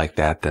around you like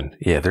that, then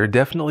yeah, they're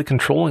definitely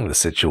controlling the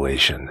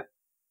situation.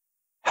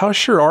 How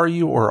sure are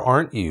you or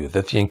aren't you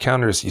that the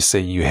encounters you say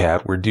you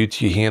had were due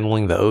to you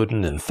handling the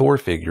Odin and Thor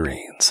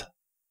figurines?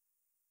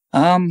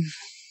 I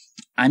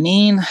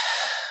mean,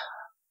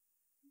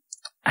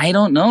 I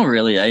don't know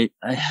really. I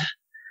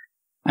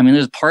mean,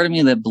 there's a part of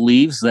me that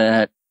believes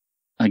that,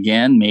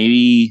 again,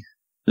 maybe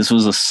this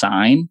was a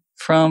sign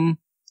from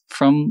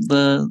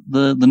the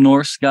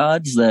Norse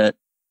gods, that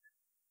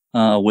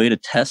way to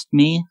test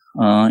me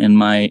in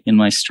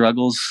my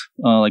struggles.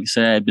 Like I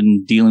said, I've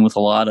been dealing with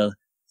a lot of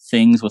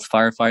things with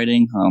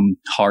firefighting,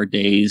 hard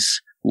days,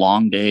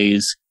 long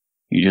days.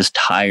 You're just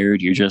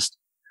tired. You're just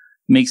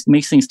makes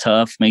things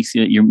tough.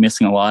 You're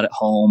missing a lot at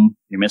home.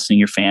 You're missing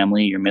your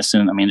family. You're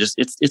missing. Just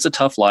it's a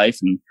tough life,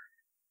 and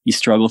you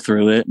struggle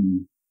through it.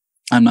 And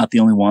I'm not the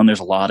only one. There's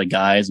a lot of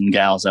guys and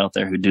gals out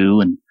there who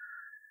do.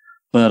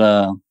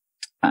 But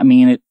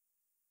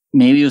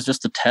maybe it was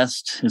just a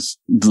test is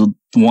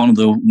one of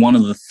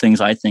the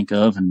things I think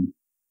of. And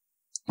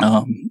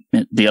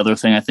the other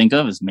thing I think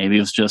of is maybe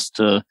it was just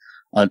a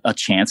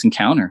chance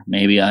encounter.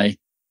 Maybe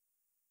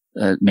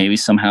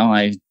somehow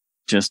I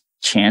just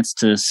chanced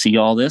to see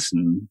all this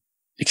and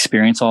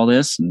experience all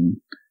this. And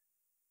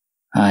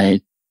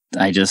I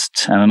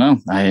don't know.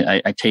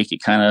 I take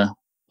it kind of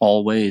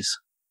all ways.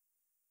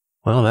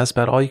 Well, that's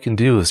about all you can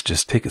do is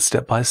just take it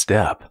step by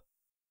step.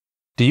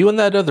 Do you and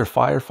that other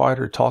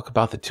firefighter talk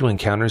about the two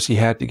encounters you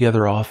had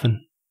together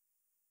often?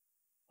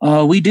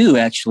 We do,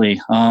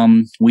 actually.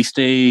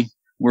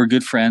 We're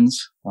good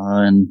friends.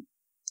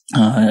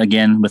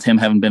 Again, with him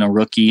having been a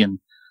rookie, and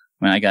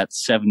I got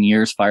 7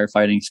 years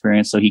firefighting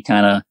experience, so I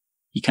kind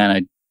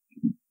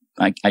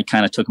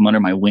of took him under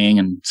my wing,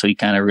 and so he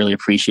kind of really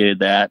appreciated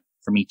that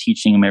for me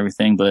teaching him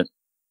everything. But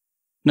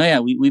no, yeah,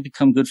 we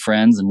become good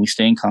friends and we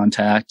stay in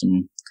contact,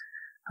 and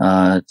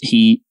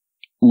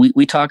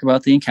we talk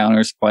about the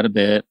encounters quite a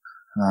bit.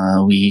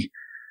 We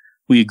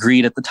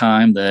agreed at the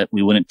time that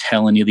we wouldn't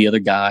tell any of the other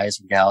guys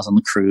or gals on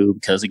the crew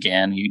because,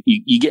 again,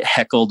 you get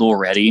heckled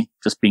already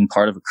just being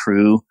part of a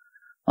crew,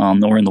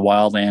 or in the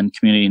wildland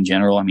community in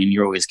general. I mean,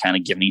 you're always kind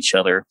of giving each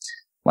other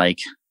like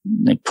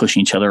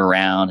pushing each other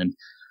around, and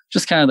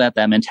just kind of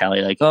that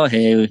mentality, like, oh,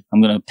 hey,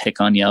 I'm going to pick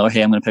on you, or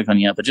hey, I'm going to pick on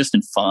you, but just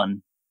in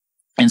fun.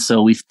 And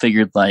so we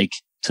figured, like,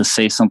 to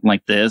say something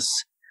like this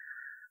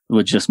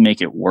would just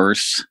make it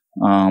worse.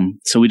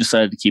 So we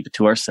decided to keep it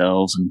to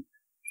ourselves.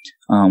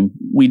 And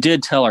we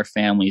did tell our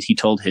families. He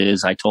told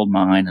his, I told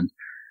mine.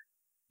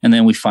 And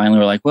then we finally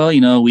were like, well,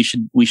 we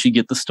should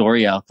get the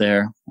story out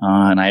there.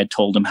 And I had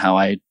told him how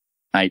I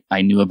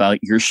knew about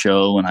your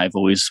show, and I've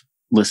always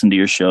listened to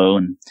your show.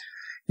 And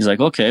he's like,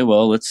 okay,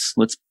 well, let's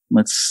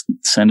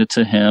send it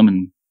to him,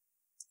 and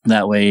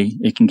that way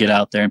it can get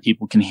out there and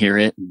people can hear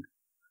it. And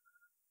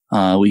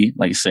we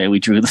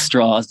drew the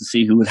straws to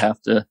see who would have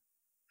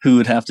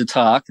to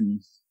talk and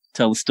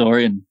tell the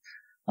story. And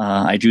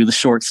I drew the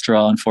short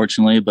straw,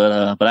 unfortunately,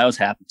 but I was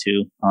happy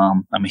to.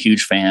 I'm a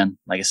huge fan,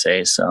 like I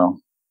say. So,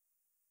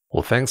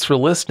 well, thanks for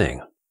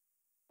listening.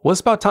 Well,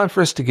 it's about time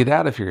for us to get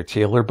out of here,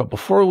 Taylor. But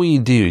before we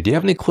do you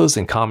have any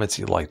closing comments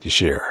you'd like to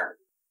share?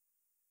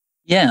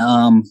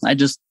 Yeah, I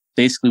just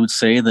basically would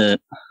say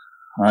that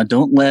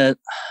don't let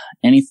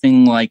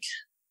anything like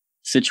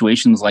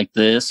situations like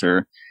this,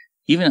 or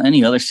even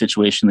any other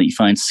situation that you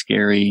find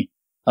scary,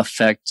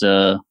 affect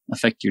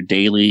your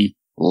daily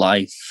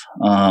life.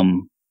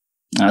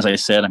 As I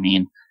said, I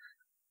mean,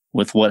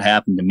 with what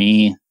happened to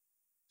me,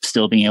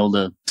 still being able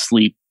to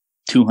sleep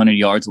 200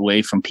 yards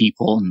away from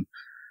people and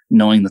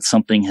knowing that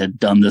something had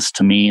done this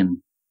to me, and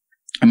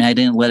I mean, I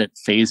didn't let it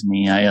faze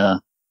me. I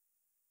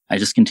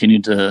just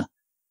continued to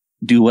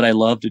do what I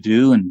love to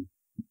do and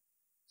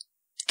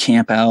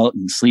camp out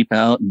and sleep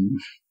out and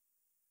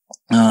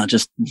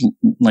just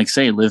like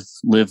say live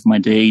my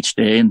day each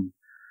day.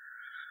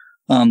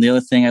 And the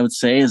other thing I would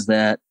say is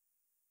that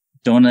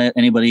don't let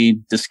anybody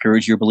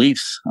discourage your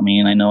beliefs. I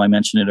mean, I know I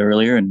mentioned it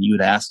earlier, and you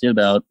had asked it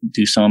about,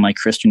 do some of my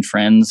Christian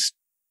friends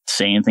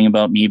say anything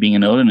about me being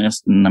an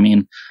Odinist? And I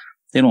mean,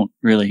 they don't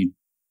really,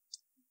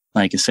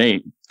 like I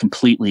say,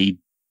 completely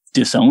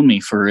disown me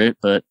for it,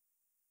 but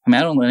I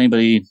mean, I don't let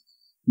anybody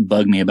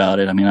bug me about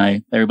it. I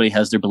mean, everybody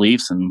has their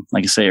beliefs, and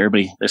like I say,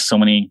 there's so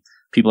many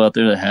people out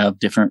there that have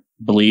different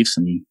beliefs,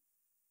 and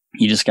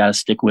you just got to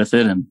stick with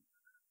it. And,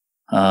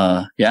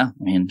 yeah, I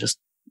mean, just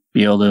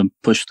be able to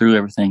push through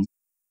everything.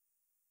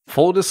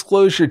 Full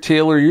disclosure,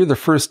 Taylor, you're the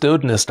first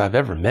Odinist I've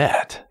ever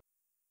met.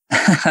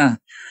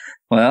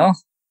 Well,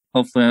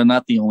 hopefully I'm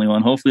not the only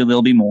one. Hopefully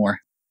there'll be more.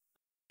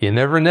 You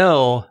never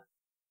know.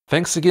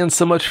 Thanks again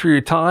so much for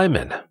your time,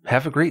 and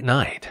have a great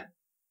night.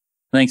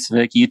 Thanks,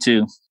 Vic. You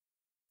too.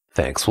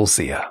 Thanks. We'll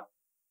see ya.